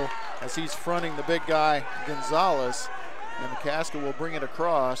McCaskill as he's fronting the big guy, Gonzalez. And McCaskill will bring it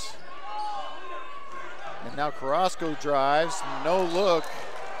across. And now Carrasco drives, no look.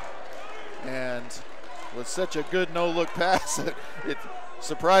 And with such a good no-look pass, it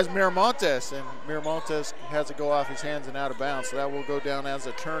surprised Miramontes, and Miramontes has it go off his hands and out of bounds. So that will go down as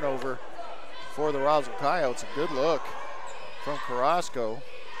a turnover for the Roswell Coyotes. A good look from Carrasco.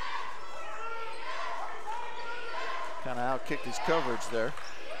 Kind of outkicked his coverage there.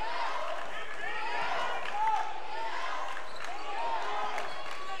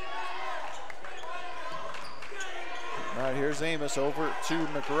 All right, here's Amos over to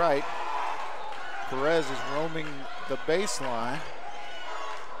McWright. Perez is roaming the baseline.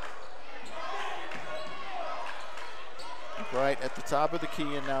 Right at the top of the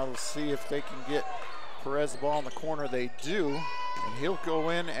key, and now we'll see if they can get Perez the ball in the corner. They do, and he'll go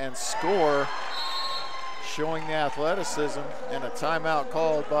in and score, showing the athleticism, and a timeout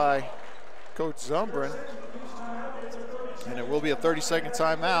called by Coach Zumbrin. And it will be a 30-second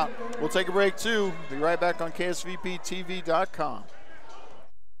timeout. We'll take a break too. Be right back on KSVPTV.com.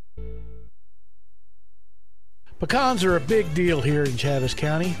 Pecans are a big deal here in Chaves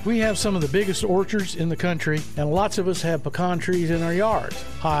County. We have some of the biggest orchards in the country, and lots of us have pecan trees in our yards.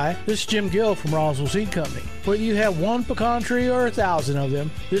 Hi, this is Jim Gill from Roswell Seed Company. Whether you have one pecan tree or 1,000 of them,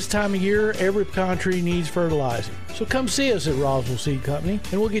 this time of year, every pecan tree needs fertilizing. So come see us at Roswell Seed Company,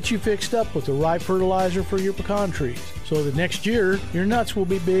 and we'll get you fixed up with the right fertilizer for your pecan trees, so that next year, your nuts will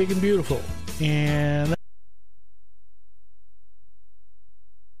be big and beautiful. And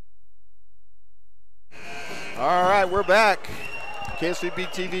all right, we're back.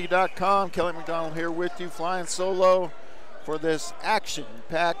 KSVPTV.com. Kelly McDonald here with you, flying solo for this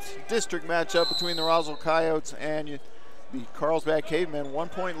action-packed district matchup between the Roswell Coyotes and the Carlsbad Cavemen.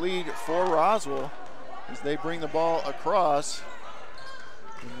 1-point lead for Roswell as they bring the ball across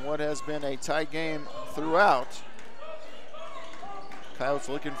in what has been a tight game throughout. Coyotes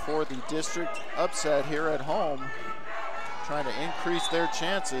looking for the district upset here at home, trying to increase their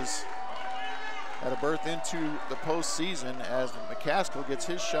chances at a berth into the postseason as McCaskill gets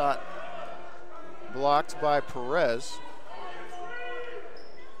his shot blocked by Perez.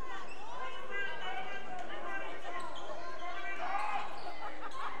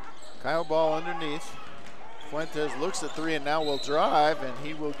 Coyote ball underneath. Fuentes looks at three and now will drive, and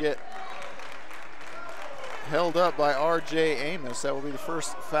he will get held up by R.J. Amos. That will be the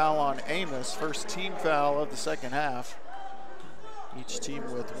first foul on Amos, first team foul of the second half. Each team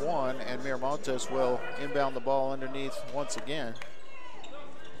with one, and Miramontes will inbound the ball underneath once again.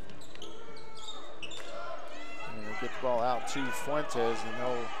 And they'll get the ball out to Fuentes, and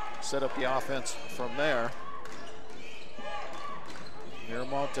they'll set up the offense from there.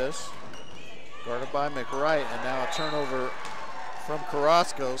 Miramontes guarded by McWright, and now a turnover from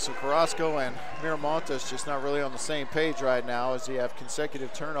Carrasco. So Carrasco and Miramontes just not really on the same page right now as they have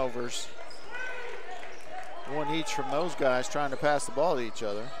consecutive turnovers. One each from those guys trying to pass the ball to each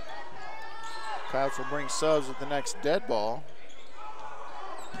other. Coyotes will bring subs at the next dead ball.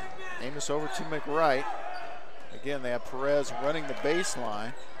 Amos over to McWright. Again, they have Perez running the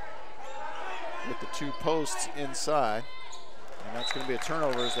baseline with the two posts inside. And that's going to be a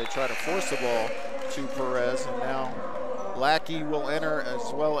turnover as they try to force the ball to Perez. And now Lackey will enter,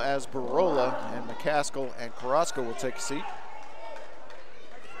 as well as Barola, and McCaskill and Carrasco will take a seat.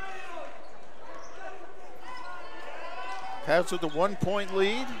 Cavs with a 1-point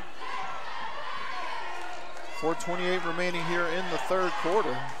lead. 4:28 remaining here in the third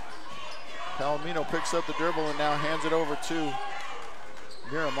quarter. Palomino picks up the dribble and now hands it over to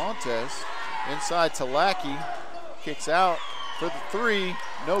Miramontes. Inside to Lackey. Kicks out for the three.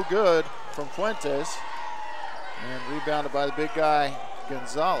 No good from Fuentes. And rebounded by the big guy,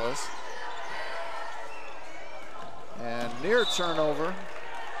 Gonzalez. And near turnover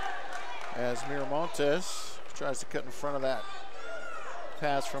as Miramontes tries to cut in front of that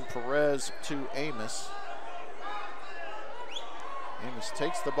pass from Perez to Amos. Amos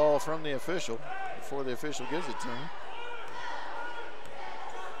takes the ball from the official before the official gives it to him.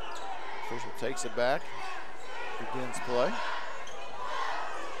 Official takes it back, begins play.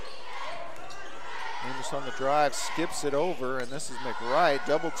 Amos on the drive, skips it over, and this is McWright,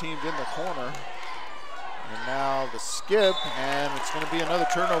 double teamed in the corner. And now the skip, and it's going to be another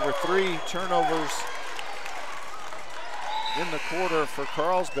turnover. 3 turnovers in the quarter for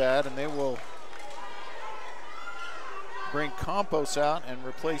Carlsbad, and they will bring Campos out and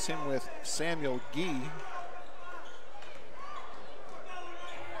replace him with Samuel Gee.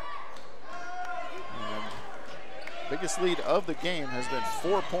 And biggest lead of the game has been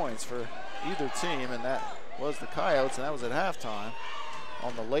 4 points for either team, and that was the Coyotes, and that was at halftime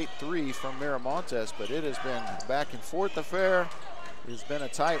on the late 3 from Miramontes, but it has been a back and forth affair. It has been a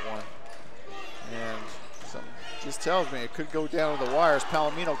tight one, and something just tells me it could go down to the wires.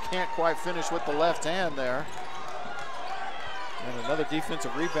 Palomino can't quite finish with the left hand there. And another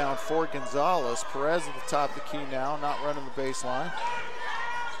defensive rebound for Gonzalez. Perez at the top of the key now, not running the baseline.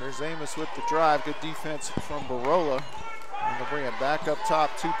 There's Amos with the drive. Good defense from Barola. And they'll bring it back up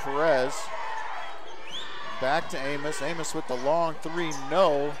top to Perez. Back to Amos. Amos with the long 3,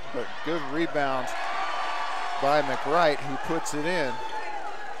 no, but good rebound by McWright, who puts it in.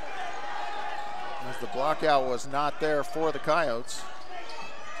 As the block out was not there for the Coyotes.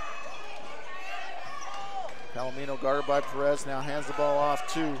 Palomino guarded by Perez, now hands the ball off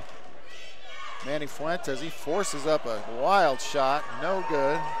to Manny Fuentes. He forces up a wild shot, no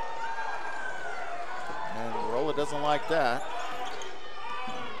good. And Barola doesn't like that.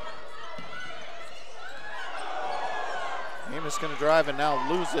 Amos gonna drive and now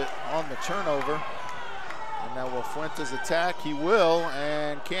lose it on the turnover. And now will Fuentes attack? He will,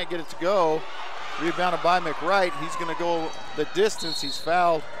 and can't get it to go. Rebounded by McWright. He's gonna go the distance. He's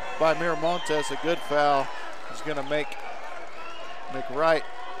fouled by Miramontes, a good foul. He's gonna make McWright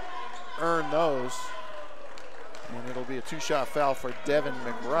earn those. And it'll be a 2-shot foul for Devin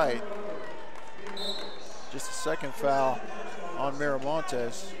McWright. Just a second foul on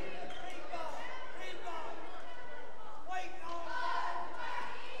Miramontes.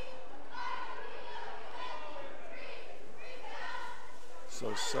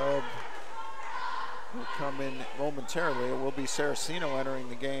 So sub will come in momentarily. It will be Saraceno entering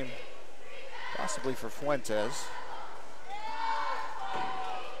the game, possibly for Fuentes.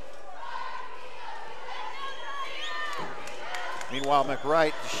 Meanwhile,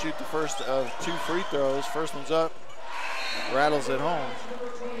 McWright to shoot the first of 2 free throws. First one's up, rattles it home.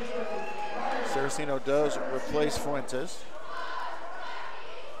 Saraceno does replace Fuentes.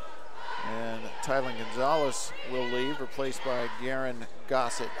 And Tylen Gonzalez will leave, replaced by Garen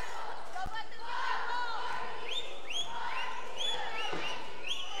Gossett.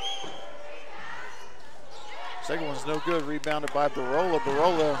 Second one's no good, rebounded by Barola.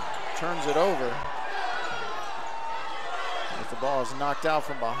 Barola turns it over. As the ball is knocked out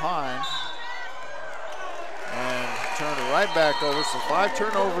from behind. And turned it right back over. So 5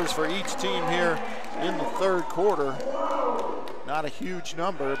 turnovers for each team here in the third quarter. Not a huge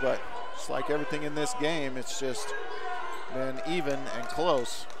number, but just like everything in this game, it's just been even and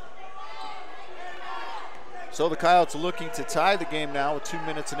close. So the Coyotes are looking to tie the game now with 2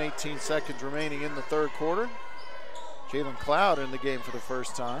 minutes and 18 seconds remaining in the third quarter. Jalen Cloud in the game for the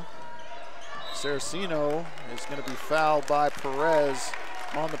first time. Saraceno is going to be fouled by Perez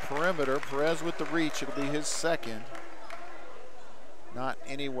on the perimeter. Perez with the reach, it'll be his second. Not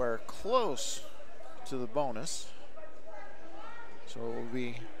anywhere close to the bonus. So it will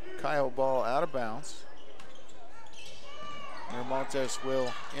be Coyote ball out of bounds. Miramontes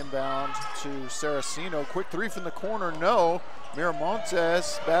will inbound to Saraceno. Quick 3 from the corner, no.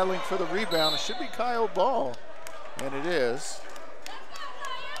 Miramontes battling for the rebound. It should be Coyote ball, and it is.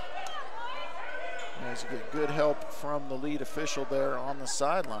 As you get good help from the lead official there on the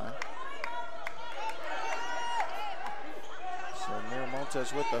sideline. So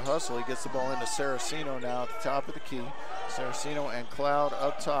Miramontes with the hustle. He gets the ball into Saraceno now at the top of the key. Saraceno and Cloud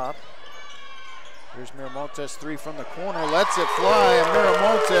up top. Here's Miramontes, three from the corner, lets it fly, and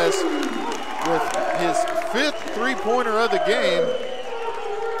Miramontes with his 5th three-pointer of the game.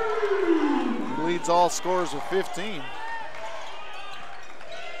 He leads all scorers with 15. And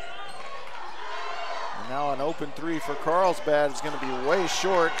now an open three for Carlsbad is going to be way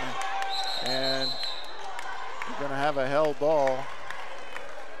short, and we're going to have a held ball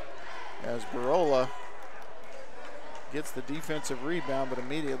as Barola gets the defensive rebound, but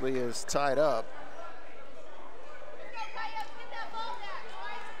immediately is tied up.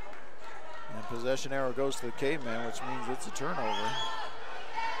 And possession arrow goes to the Caveman, which means it's a turnover.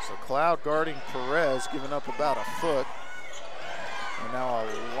 So Cloud guarding Perez, giving up about a foot. And now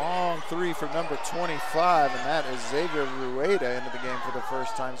a long three for number 25, and that is Xavier Rueda into the game for the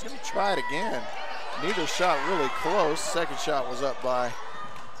first time. He's going to try it again. Neither shot really close. Second shot was up by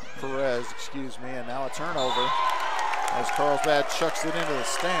Perez, and now a turnover as Carlsbad chucks it into the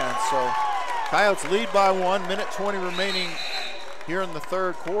stands. So Coyotes lead by 1, minute 20 remaining here in the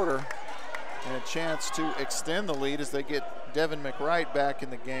third quarter, and a chance to extend the lead as they get Devin McWright back in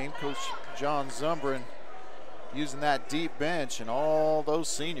the game. Coach John Zumbrin using that deep bench and all those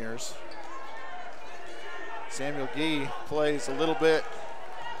seniors. Samuel Gee plays a little bit,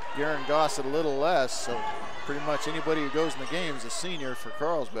 Garen Gossett a little less, so pretty much anybody who goes in the game is a senior for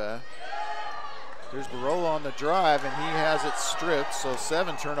Carlsbad. There's Barola on the drive, and he has it stripped, so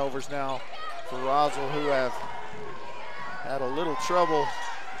 7 turnovers now for Roswell, who have had a little trouble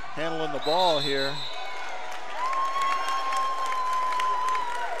handling the ball here.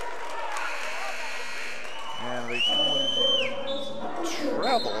 And they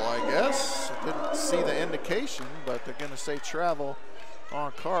travel, I guess. Didn't see the indication, but they're going to say travel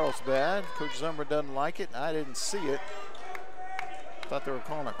on Carlsbad. Coach Zummer doesn't like it, and I didn't see it. Thought they were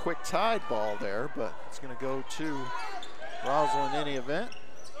calling a quick tide ball there, but it's going to go to Roswell in any event.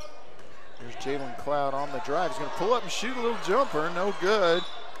 There's Jalen Cloud on the drive. He's going to pull up and shoot a little jumper, no good.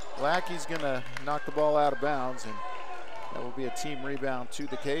 Lackey's going to knock the ball out of bounds, and that will be a team rebound to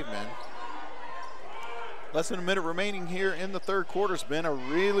the Cavemen. Less than a minute remaining here in the third quarter. It's been a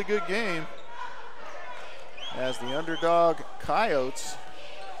really good game as the underdog Coyotes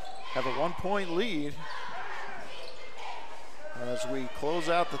have a 1-point lead as we close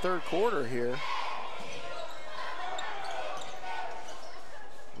out the third quarter here.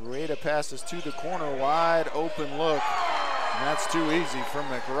 Rueda passes to the corner, wide open look, and that's too easy for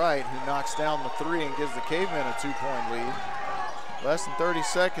McWright, who knocks down the three and gives the Cavemen a 2-point lead. Less than 30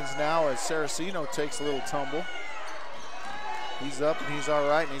 seconds now as Saraceno takes a little tumble. He's up and he's all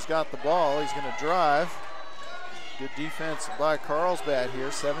right, and he's got the ball. He's going to drive. Good defense by Carlsbad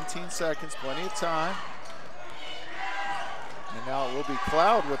here. 17 seconds, plenty of time. And now it will be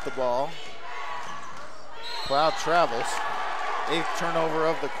Cloud with the ball. Cloud travels. 8th turnover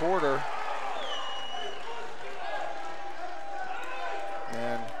of the quarter.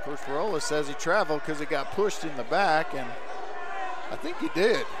 And Coach Barola says he traveled because he got pushed in the back, and I think he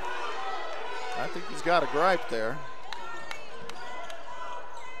did. I think he's got a gripe there.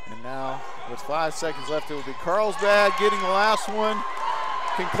 And now, with 5 seconds left, it will be Carlsbad getting the last one.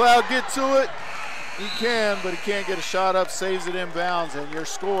 Can Cloud get to it? He can, but he can't get a shot up, saves it inbounds, and your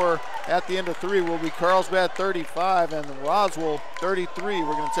score at the end of 3 will be Carlsbad 35 and Roswell 33.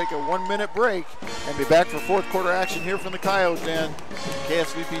 We're going to take a 1-minute break and be back for fourth quarter action here from the Coyote Den,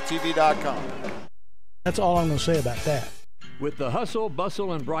 KSVPTV.com. That's all I'm going to say about that. With the hustle,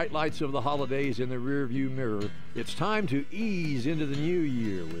 bustle, and bright lights of the holidays in the rearview mirror, it's time to ease into the new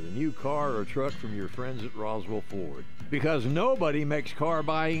year with a new car or truck from your friends at Roswell Ford. Because nobody makes car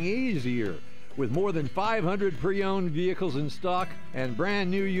buying easier. With more than 500 pre-owned vehicles in stock and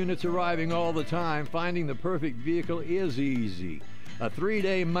brand new units arriving all the time, finding the perfect vehicle is easy. A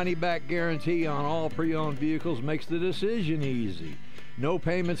 3-day money-back guarantee on all pre-owned vehicles makes the decision easy. No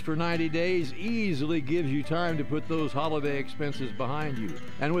payments for 90 days easily gives you time to put those holiday expenses behind you.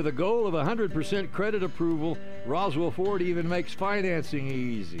 And with a goal of 100% credit approval, Roswell Ford even makes financing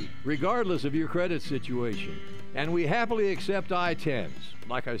easy, regardless of your credit situation. And we happily accept I-10s.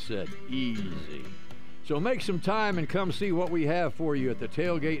 Like I said, easy. So make some time and come see what we have for you at the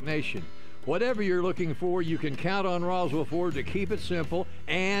Tailgate Nation. Whatever you're looking for, you can count on Roswell Ford to keep it simple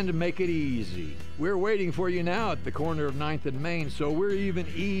and make it easy. We're waiting for you now at the corner of 9th and Main, so we're even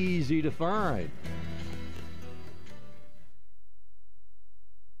easy to find.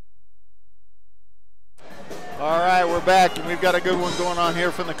 All right, we're back, and we've got a good one going on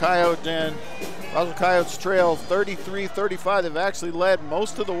here from the Coyote Den. Roswell Coyotes trail 33-35. They've actually led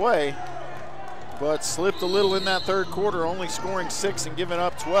most of the way. but slipped a little in that third quarter, only scoring 6 and giving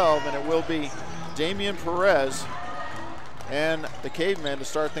up 12, and it will be Damian Perez and the Cavemen to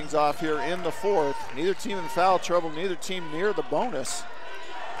start things off here in the fourth. Neither team in foul trouble, neither team near the bonus.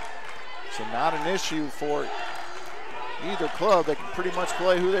 So not an issue for either club. They can pretty much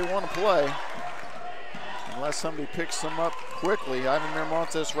play who they want to play unless somebody picks them up quickly. Ivan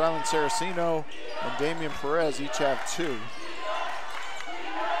Miramontes, Rylan Saraceno, and Damian Perez each have 2.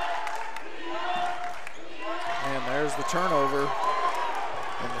 And there's the turnover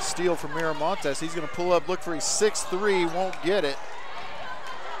and the steal from Miramontes. He's going to pull up, look for his 6'3", won't get it.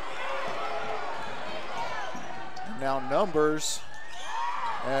 And now numbers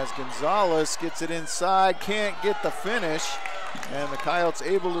as Gonzalez gets it inside, can't get the finish, and the Coyotes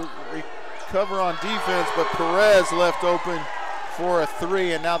able to recover on defense, but Perez left open for a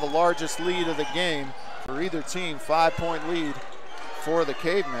 3, and now the largest lead of the game for either team, 5-point lead for the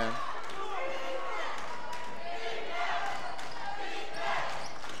Cavemen.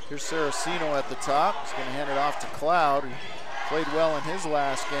 Here's Saraceno at the top. He's going to hand it off to Cloud, who played well in his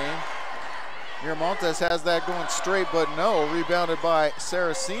last game. Miramontes has that going straight, but no, rebounded by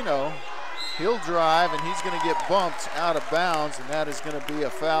Saraceno. He'll drive, and he's going to get bumped out of bounds, and that is going to be a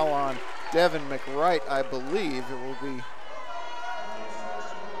foul on Devin McWright, I believe. It will be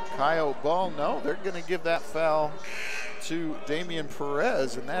Coyote ball. No, they're going to give that foul to Damian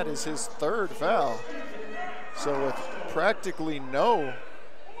Perez, and that is his 3rd foul. So with practically no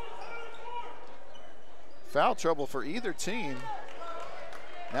foul trouble for either team,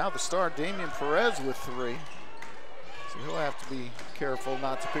 now the star Damian Perez with 3. So he'll have to be careful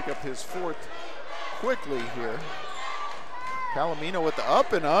not to pick up his 4th quickly here. Palomino with the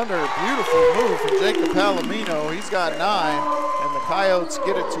up and under. Beautiful move from Jacob Palomino. He's got 9, and the Coyotes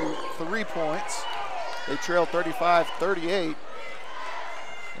get it to 3 points. They trail 35-38,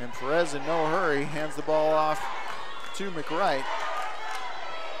 and Perez in no hurry hands the ball off to McWright.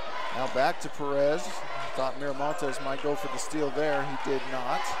 Now back to Perez. Thought Miramontes might go for the steal there. He did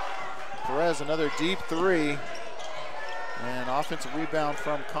not. Perez, another deep 3. And offensive rebound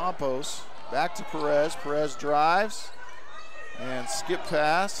from Campos. Back to Perez. Perez drives and skip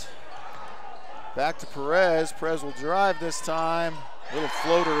pass. Back to Perez. Perez will drive this time. Little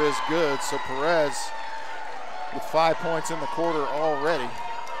floater is good. So Perez with 5 points in the quarter already.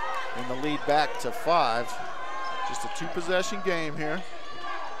 And the lead back to 5. Just a 2-possession game here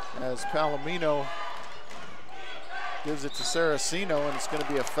as Palomino gives it to Saraceno, and it's going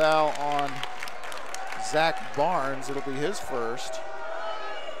to be a foul on Zach Barnes. It'll be his 1st.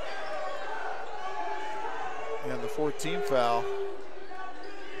 And the 14th foul.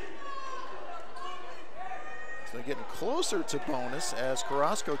 So they're getting closer to bonus as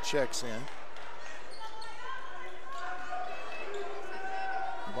Carrasco checks in.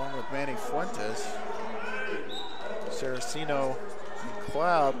 Along with Manny Fuentes. Saraceno and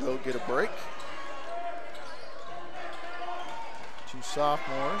Cloud will get a break. 2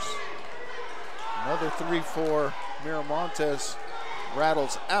 sophomores. Another 3 for Miramontes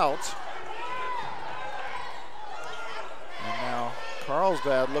rattles out. And now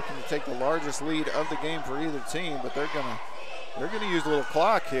Carlsbad looking to take the largest lead of the game for either team, but they're gonna use a little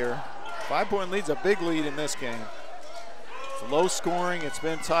clock here. 5-point lead's a big lead in this game. It's low scoring, it's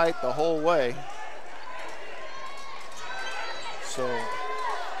been tight the whole way. So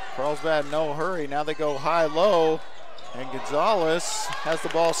Carlsbad no hurry, now they go high-low. And Gonzalez has the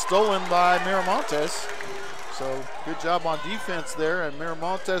ball stolen by Miramontes. So good job on defense there. And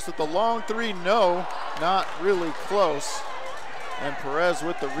Miramontes with the long 3, no, not really close. And Perez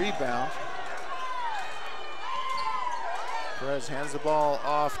with the rebound. Perez hands the ball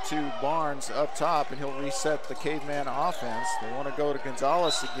off to Barnes up top, and he'll reset the Caveman offense. They want to go to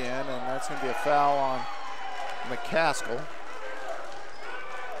Gonzalez again, and that's going to be a foul on McCaskill.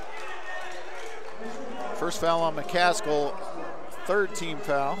 First foul on McCaskill, 3rd team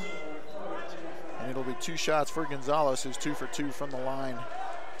foul. And it'll be 2 shots for Gonzalez, who's 2 for 2 from the line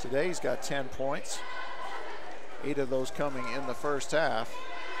today. He's got 10 points. 8 of those coming in the first half.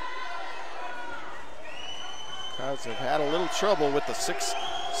 Coyotes have had a little trouble with the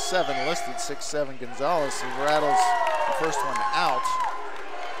 6'7", listed 6'7" Gonzalez, who rattles the first one out.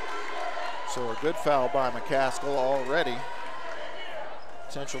 So a good foul by McCaskill already.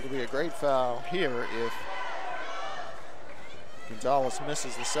 Potential to be a great foul here if Gonzalez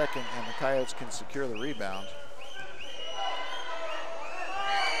misses the second and the Coyotes can secure the rebound.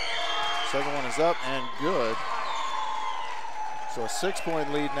 Second one is up and good. So a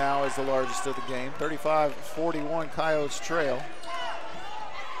 6-point lead now is the largest of the game. 35-41 Coyotes trail.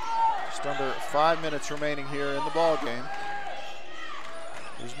 Just under 5 minutes remaining here in the ball game.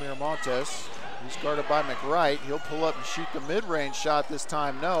 Here's Miramontes. He's guarded by McWright. He'll pull up and shoot the mid-range shot this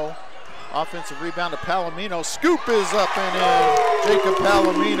time, no. Offensive rebound to Palomino. Scoop is up and in. Jacob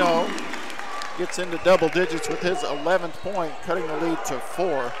Palomino gets into double digits with his 11th point, cutting the lead to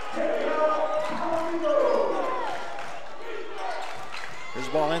 4. Here's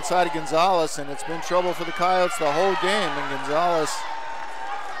the ball inside of Gonzalez, and it's been trouble for the Coyotes the whole game, and Gonzalez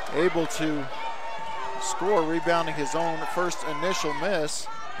able to score, rebounding his own first initial miss.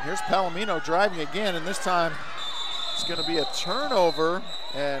 And here's Palomino driving again, and this time it's going to be a turnover,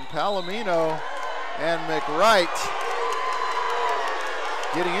 and Palomino and McWright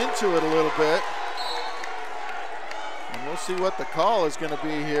getting into it a little bit. And we'll see what the call is going to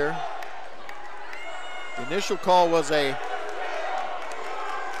be here. The initial call was a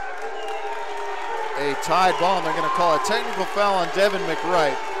tied ball, and they're going to call a technical foul on Devin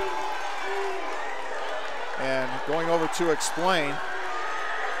McWright. And going over to explain,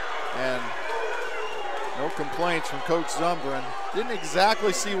 and no complaints from Coach Zumbrin. Didn't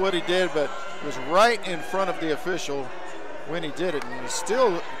exactly see what he did, but was right in front of the official when he did it, and he's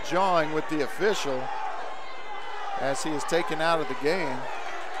still jawing with the official as he is taken out of the game.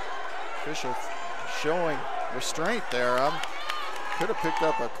 Official showing restraint there. Could have picked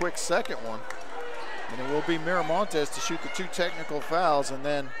up a quick second one. And it will be Miramontes to shoot the 2 technical fouls, and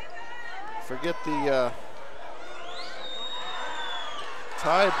then forget the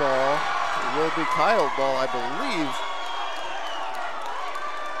tie ball. It will be Coyote ball, I believe.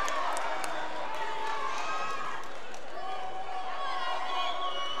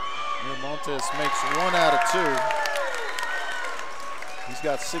 Miramontes makes 1 out of 2. He's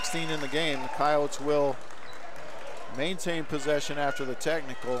got 16 in the game. The Coyotes will maintain possession after the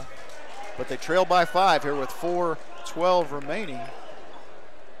technical, but they trail by 5 here with 4:12 remaining.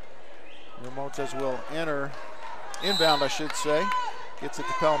 Miramontes will inbound I should say. Gets it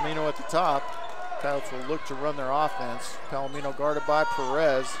to Palomino at the top. Coyotes will look to run their offense. Palomino guarded by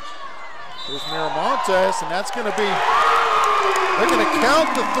Perez. Here's Miramontes, and that's going to be, they're going to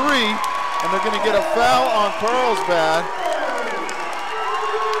count the 3, and they're going to get a foul on Carlsbad.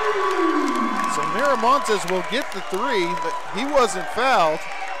 So Miramontes will get the 3, but he wasn't fouled.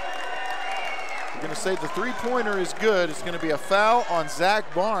 We're going to say the 3-pointer is good. It's going to be a foul on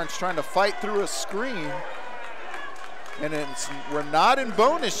Zach Barnes trying to fight through a screen. And we're not in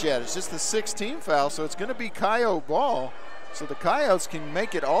bonus yet. It's just the 16 foul, so it's going to be Coyote ball. So the Coyotes can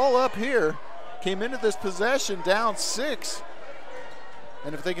make it all up here. Came into this possession down 6.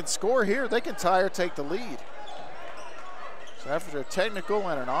 And if they can score here, they can tie or take the lead. So after a technical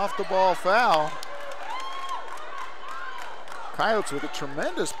and an off-the-ball foul, Coyotes with a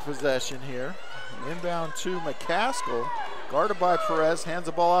tremendous possession here. Inbound to McCaskill, guarded by Perez, hands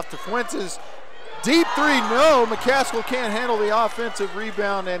the ball off to Fuentes. Deep 3, no. McCaskill can't handle the offensive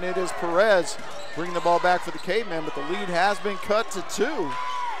rebound, and it is Perez bringing the ball back for the Cavemen, but the lead has been cut to 2.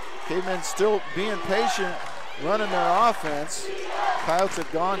 Cavemen still being patient, running their offense. Coyotes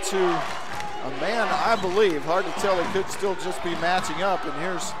have gone to a man, I believe. Hard to tell, they could still just be matching up, and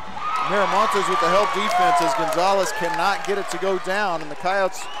here's Miramontes with the help defense as Gonzalez cannot get it to go down, and the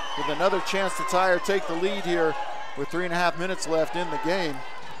Coyotes with another chance to tie or take the lead here with 3.5 minutes left in the game.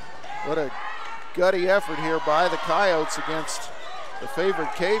 What a gutty effort here by the Coyotes against the favored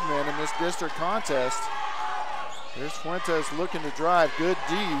Cavemen in this district contest. Here's Fuentes looking to drive. Good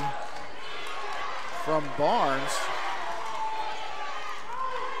D from Barnes.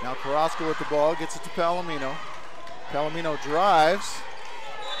 Now Carrasco with the ball, gets it to Palomino. Palomino drives,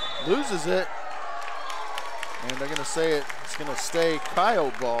 loses it, and they're going to say it's going to stay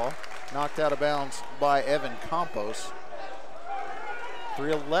Coyote ball. Knocked out of bounds by Evan Campos.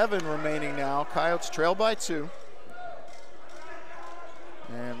 3:11 remaining now. Coyotes trail by 2.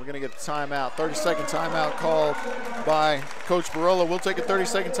 And we're going to get a timeout. 30-second timeout called by Coach Barola. We'll take a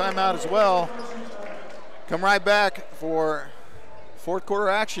 30-second timeout as well. Come right back for fourth quarter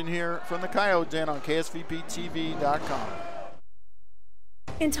action here from the Coyote Den on KSVPTV.com.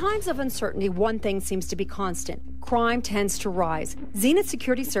 In times of uncertainty, one thing seems to be constant. Crime tends to rise. Zenith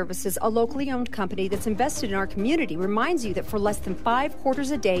Security Services, a locally owned company that's invested in our community, reminds you that for less than 5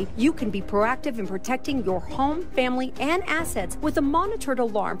 quarters a day, you can be proactive in protecting your home, family, and assets with a monitored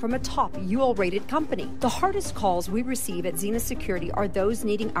alarm from a top UL-rated company. The hardest calls we receive at Zenith Security are those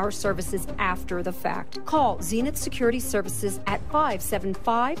needing our services after the fact. Call Zenith Security Services at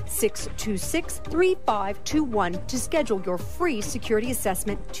 575-626-3521 to schedule your free security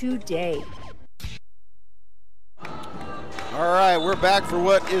assessment today. All right, we're back for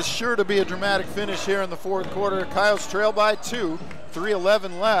what is sure to be a dramatic finish here in the fourth quarter. Coyotes trail by 2,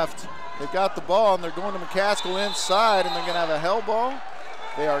 3:11 left. They've got the ball, and they're going to McCaskill inside, and they're going to have a hell ball.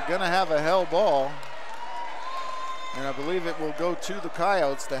 They are going to have a held ball, and I believe it will go to the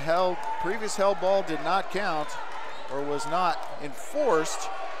Coyotes. The previous held ball did not count or was not enforced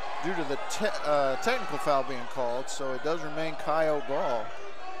due to the technical foul being called, so it does remain Coyote ball.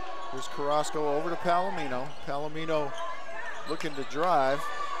 Here's Carrasco over to Palomino. Palomino looking to drive.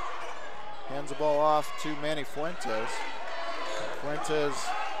 Hands the ball off to Manny Fuentes. Fuentes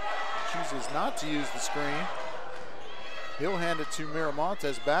chooses not to use the screen. He'll hand it to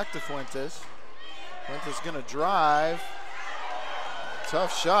Miramontes, back to Fuentes. Fuentes gonna drive.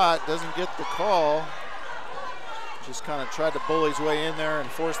 Tough shot, doesn't get the call. Just kind of tried to bully his way in there and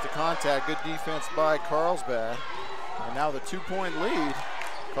force the contact. Good defense by Carlsbad. And now the 2-point lead.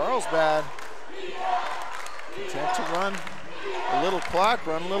 Carlsbad content to run a little clock,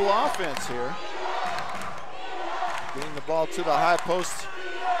 run a little offense here. Getting the ball to the high post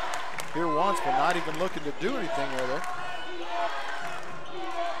here once, but not even looking to do anything with it.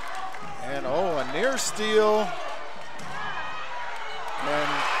 And a near steal. And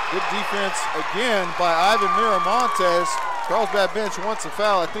good defense again by Ivan Miramontes. Carlsbad bench wants a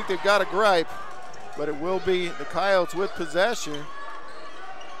foul. I think they've got a gripe, but it will be the Coyotes with possession.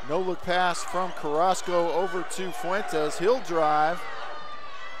 No look pass from Carrasco over to Fuentes. He'll drive.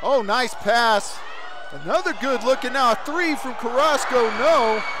 Oh, nice pass. Another good look, and now a three from Carrasco,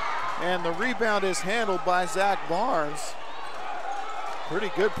 no. And the rebound is handled by Zach Barnes.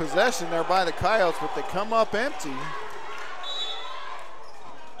 Pretty good possession there by the Coyotes, but they come up empty.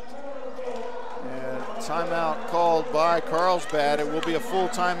 And timeout called by Carlsbad. It will be a full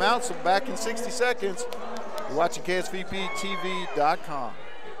timeout, so back in 60 seconds. You're watching KSVPTV.com.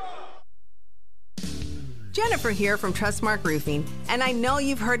 Jennifer here from Trustmark Roofing, and I know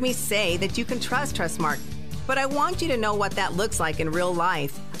you've heard me say that you can trust Trustmark, but I want you to know what that looks like in real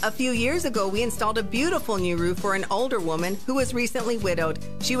life. A few years ago, we installed a beautiful new roof for an older woman who was recently widowed.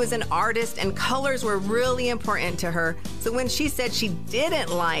 She was an artist, and colors were really important to her. So when she said she didn't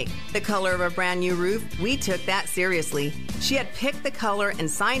like the color of a brand new roof, we took that seriously. She had picked the color and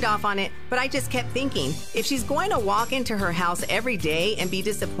signed off on it, but I just kept thinking, if she's going to walk into her house every day and be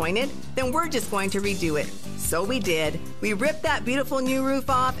disappointed, then we're just going to redo it. So we did. We ripped that beautiful new roof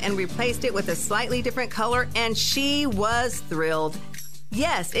off and replaced it with a slightly different color, and she was thrilled.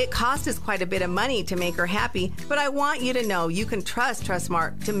 Yes, it cost us quite a bit of money to make her happy, but I want you to know you can trust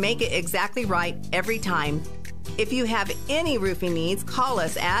Trustmark to make it exactly right every time. If you have any roofing needs, call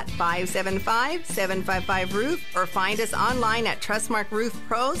us at 575-755-ROOF or find us online at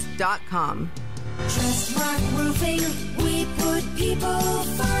trustmarkroofpros.com. Trustmark Roofing, we put people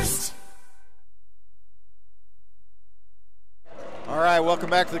first. All right, welcome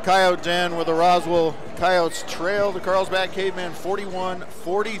back to the Coyote Den, where the Roswell Coyotes trail the Carlsbad Cavemen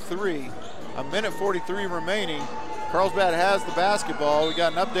 41-43. A minute 43 remaining. Carlsbad has the basketball. We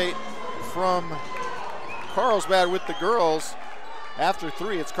got an update from Carlsbad with the girls. After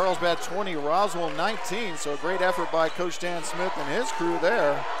three, it's Carlsbad 20, Roswell 19. So a great effort by Coach Dan Smith and his crew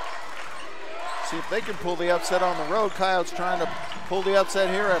there. See if they can pull the upset on the road. Coyotes trying to pull the upset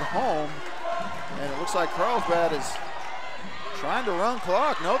here at home. And it looks like Carlsbad is trying to run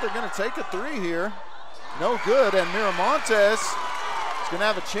clock. No, they're going to take a three here. No good, and Miramontes is going to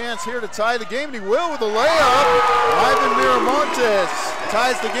have a chance here to tie the game, and he will with a layup. Ivan Miramontes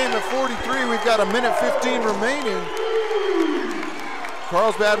ties the game at 43. We've got a minute 15 remaining.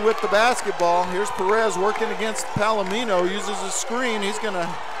 Carlsbad with the basketball. Here's Perez working against Palomino, uses a screen. He's going to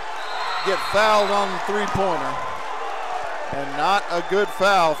get fouled on the three-pointer. And not a good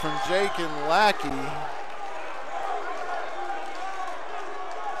foul from Jake and Lackey.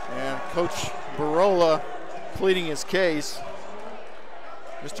 And Coach Barola pleading his case.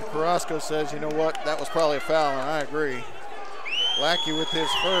 Mr. Carrasco says, you know what, that was probably a foul, and I agree. Lackey with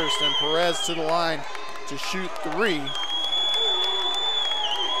his first, and Perez to the line to shoot three.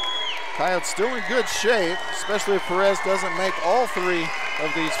 Coyotes still in good shape, especially if Perez doesn't make all three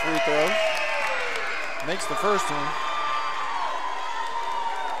of these free throws. Makes the first one.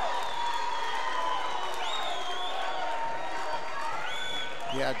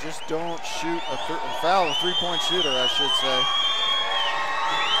 Yeah, just don't shoot foul a three-point shooter, I should say.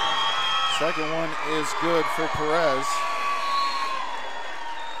 Second one is good for Perez.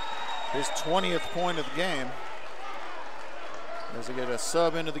 His 20th point of the game. As they get a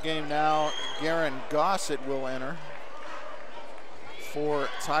sub into the game now, Garen Gossett will enter for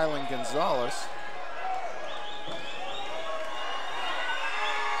Tylen Gonzalez.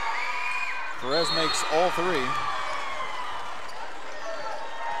 Perez makes all three.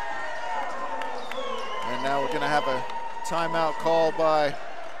 And now we're going to have a timeout call by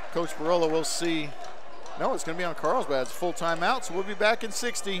Coach Barola. We'll see No, it's going to be on Carlsbad. It's a full timeout, so we'll be back in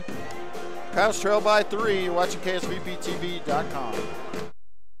 60. Coyotes trail by 3. You're watching KSVPTV.com.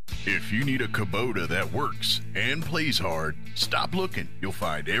 If you need a Kubota that works and plays hard, stop looking. You'll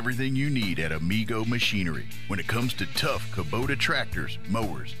find everything you need at Amigo Machinery. When it comes to tough Kubota tractors,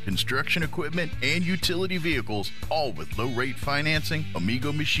 mowers, construction equipment, and utility vehicles, all with low-rate financing,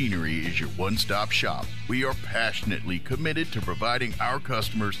 Amigo Machinery is your one-stop shop. We are passionately committed to providing our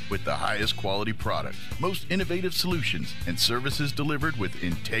customers with the highest quality products, most innovative solutions, and services delivered with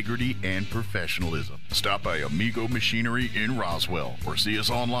integrity and professionalism. Stop by Amigo Machinery in Roswell or see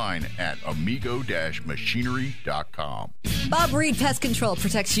us online at amigo-machinery.com. Bob Reed Pest Control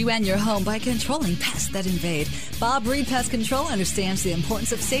protects you and your home by controlling pests that invade. Bob Reed Pest Control understands the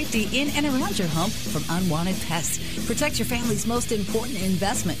importance of safety in and around your home from unwanted pests. Protect your family's most important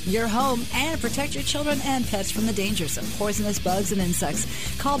investment, your home, and protect your children and pets from the dangers of poisonous bugs and insects.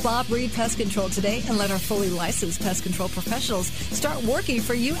 Call Bob Reed Pest Control today and let our fully licensed pest control professionals start working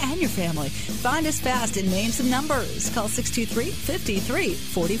for you and your family. Find us fast in names and numbers. Call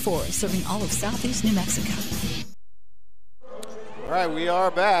 623-5344. Serving all of southeast New Mexico. All right, we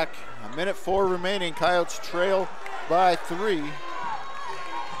are back. 1:04 remaining. Coyotes trail by 3. And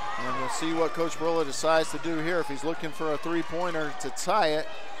we'll see what Coach Barola decides to do here. If he's looking for a three-pointer to tie it.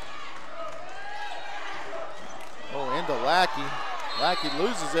 Oh, into Lackey. Lackey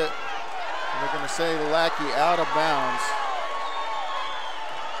loses it. And they're going to say Lackey out of bounds.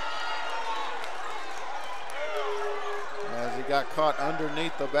 He got caught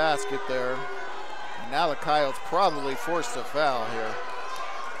underneath the basket there. And now the Coyotes probably forced a foul here.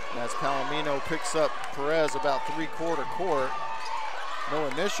 As Palomino picks up Perez about three-quarter court. No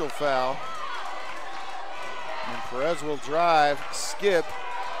initial foul. And Perez will drive, skip.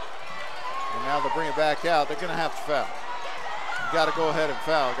 And now they'll bring it back out. They're going to have to foul. You got to go ahead and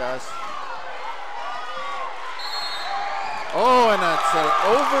foul, guys. Oh, and that's an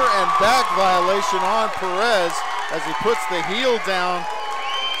over and back violation on Perez as he puts the heel down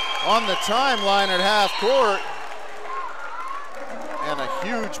on the timeline at half court. And a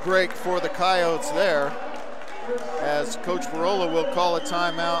huge break for the Coyotes there as Coach Barola will call a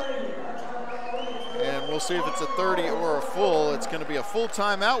timeout. And we'll see if it's a 30 or a full. It's going to be a full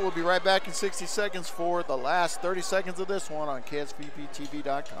timeout. We'll be right back in 60 seconds for the last 30 seconds of this one on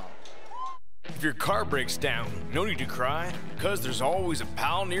KSVPTV.com. If your car breaks down, no need to cry, because there's always a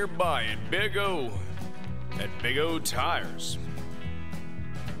pal nearby at Big O. At Big O Tires.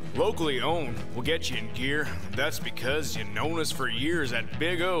 Locally owned will get you in gear. That's because you've known us for years at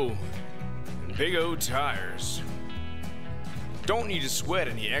Big O. Big O Tires. Don't need to sweat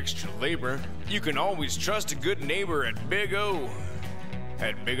any extra labor. You can always trust a good neighbor at Big O.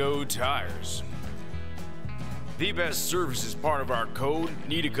 At Big O Tires. The best service is part of our code.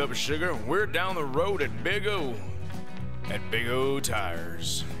 Need a cup of sugar? We're down the road at Big O. At Big O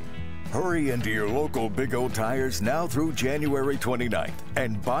Tires. Hurry into your local Big O Tires now through January 29th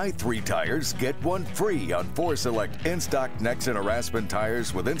and buy 3 tires, get 1 free on 4 select in-stock Nexen or Aspen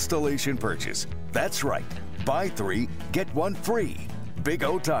tires with installation purchase. That's right. Buy 3, get 1 free. Big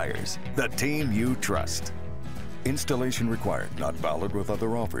O Tires, the team you trust. Installation required, not valid with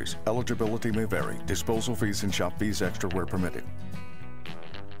other offers. Eligibility may vary. Disposal fees and shop fees extra where permitted.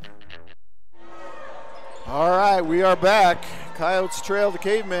 All right, we are back. Coyotes trail the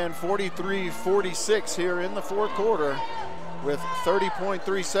Cavemen 43-46 here in the fourth quarter with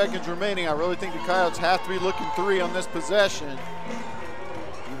 30.3 seconds remaining. I really think the Coyotes have to be looking 3 on this possession.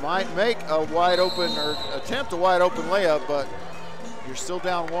 You might make a wide open or attempt a wide open layup, but you're still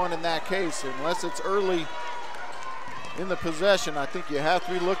down 1 in that case. Unless it's early in the possession, I think you have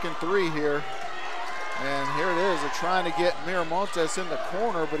to be looking 3 here. And here it is. They're trying to get Miramontes in the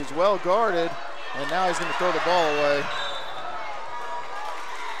corner, but he's well guarded. And now he's going to throw the ball away.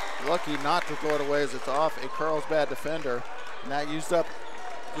 Lucky not to throw it away as it's off a Carlsbad defender. And that used up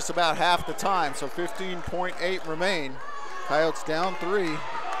just about half the time, so 15.8 remain. Coyotes down 3.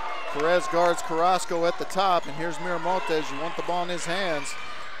 Perez guards Carrasco at the top, and here's Miramontes. You want the ball in his hands.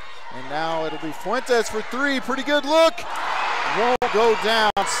 And now it'll be Fuentes for 3. Pretty good look. Won't go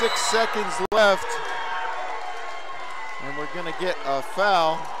down. 6 seconds left. And we're going to get a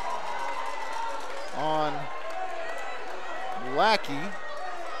foul on Lackey.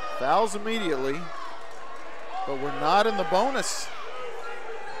 Fouls immediately, but we're not in the bonus.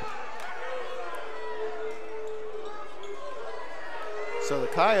 So the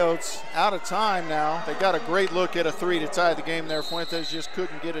Coyotes out of time now. They got a great look at a 3 to tie the game there. Fuentes just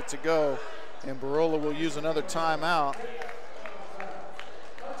couldn't get it to go, and Barola will use another timeout.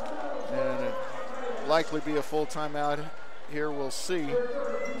 And it'll likely be a full timeout here, we'll see.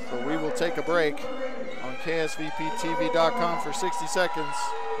 But we will take a break on KSVPTV.com for 60 seconds.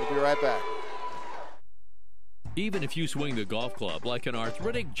 We'll be right back. Even if you swing the golf club like an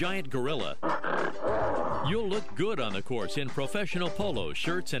arthritic giant gorilla, you'll look good on the course in professional polos,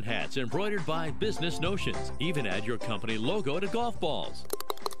 shirts, and hats embroidered by Business Notions. Even add your company logo to golf balls.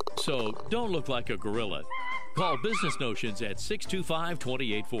 So don't look like a gorilla. Call Business Notions at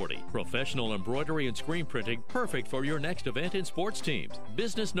 625-2840. Professional embroidery and screen printing, perfect for your next event and sports teams.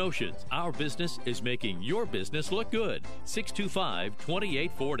 Business Notions. Our business is making your business look good.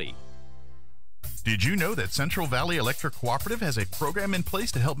 625-2840. Did you know that Central Valley Electric Cooperative has a program in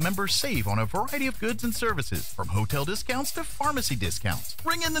place to help members save on a variety of goods and services, from hotel discounts to pharmacy discounts?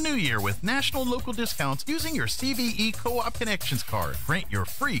 Ring in the new year with national and local discounts using your CVE Co-op Connections card. Print your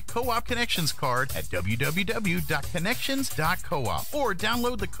free Co-op Connections card at www.connections.coop or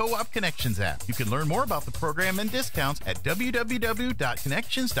download the Co-op Connections app. You can learn more about the program and discounts at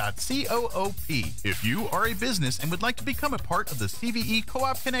www.connections.coop. If you are a business and would like to become a part of the CVE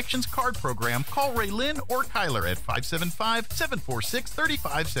Co-op Connections card program, call Ray Lynn or Kyler at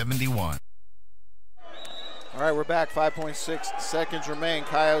 575-746-3571. All right, we're back. 5.6 seconds remain.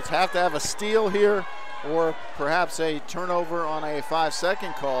 Coyotes have to have a steal here or perhaps a turnover on a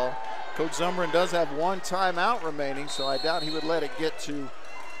 5-second call. Coach Zumbrun does have one timeout remaining, so I doubt he would let it get to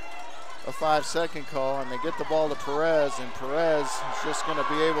a 5-second call. And they get the ball to Perez, and Perez is just going to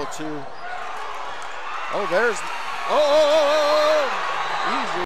be able to. Oh, there's. Easy.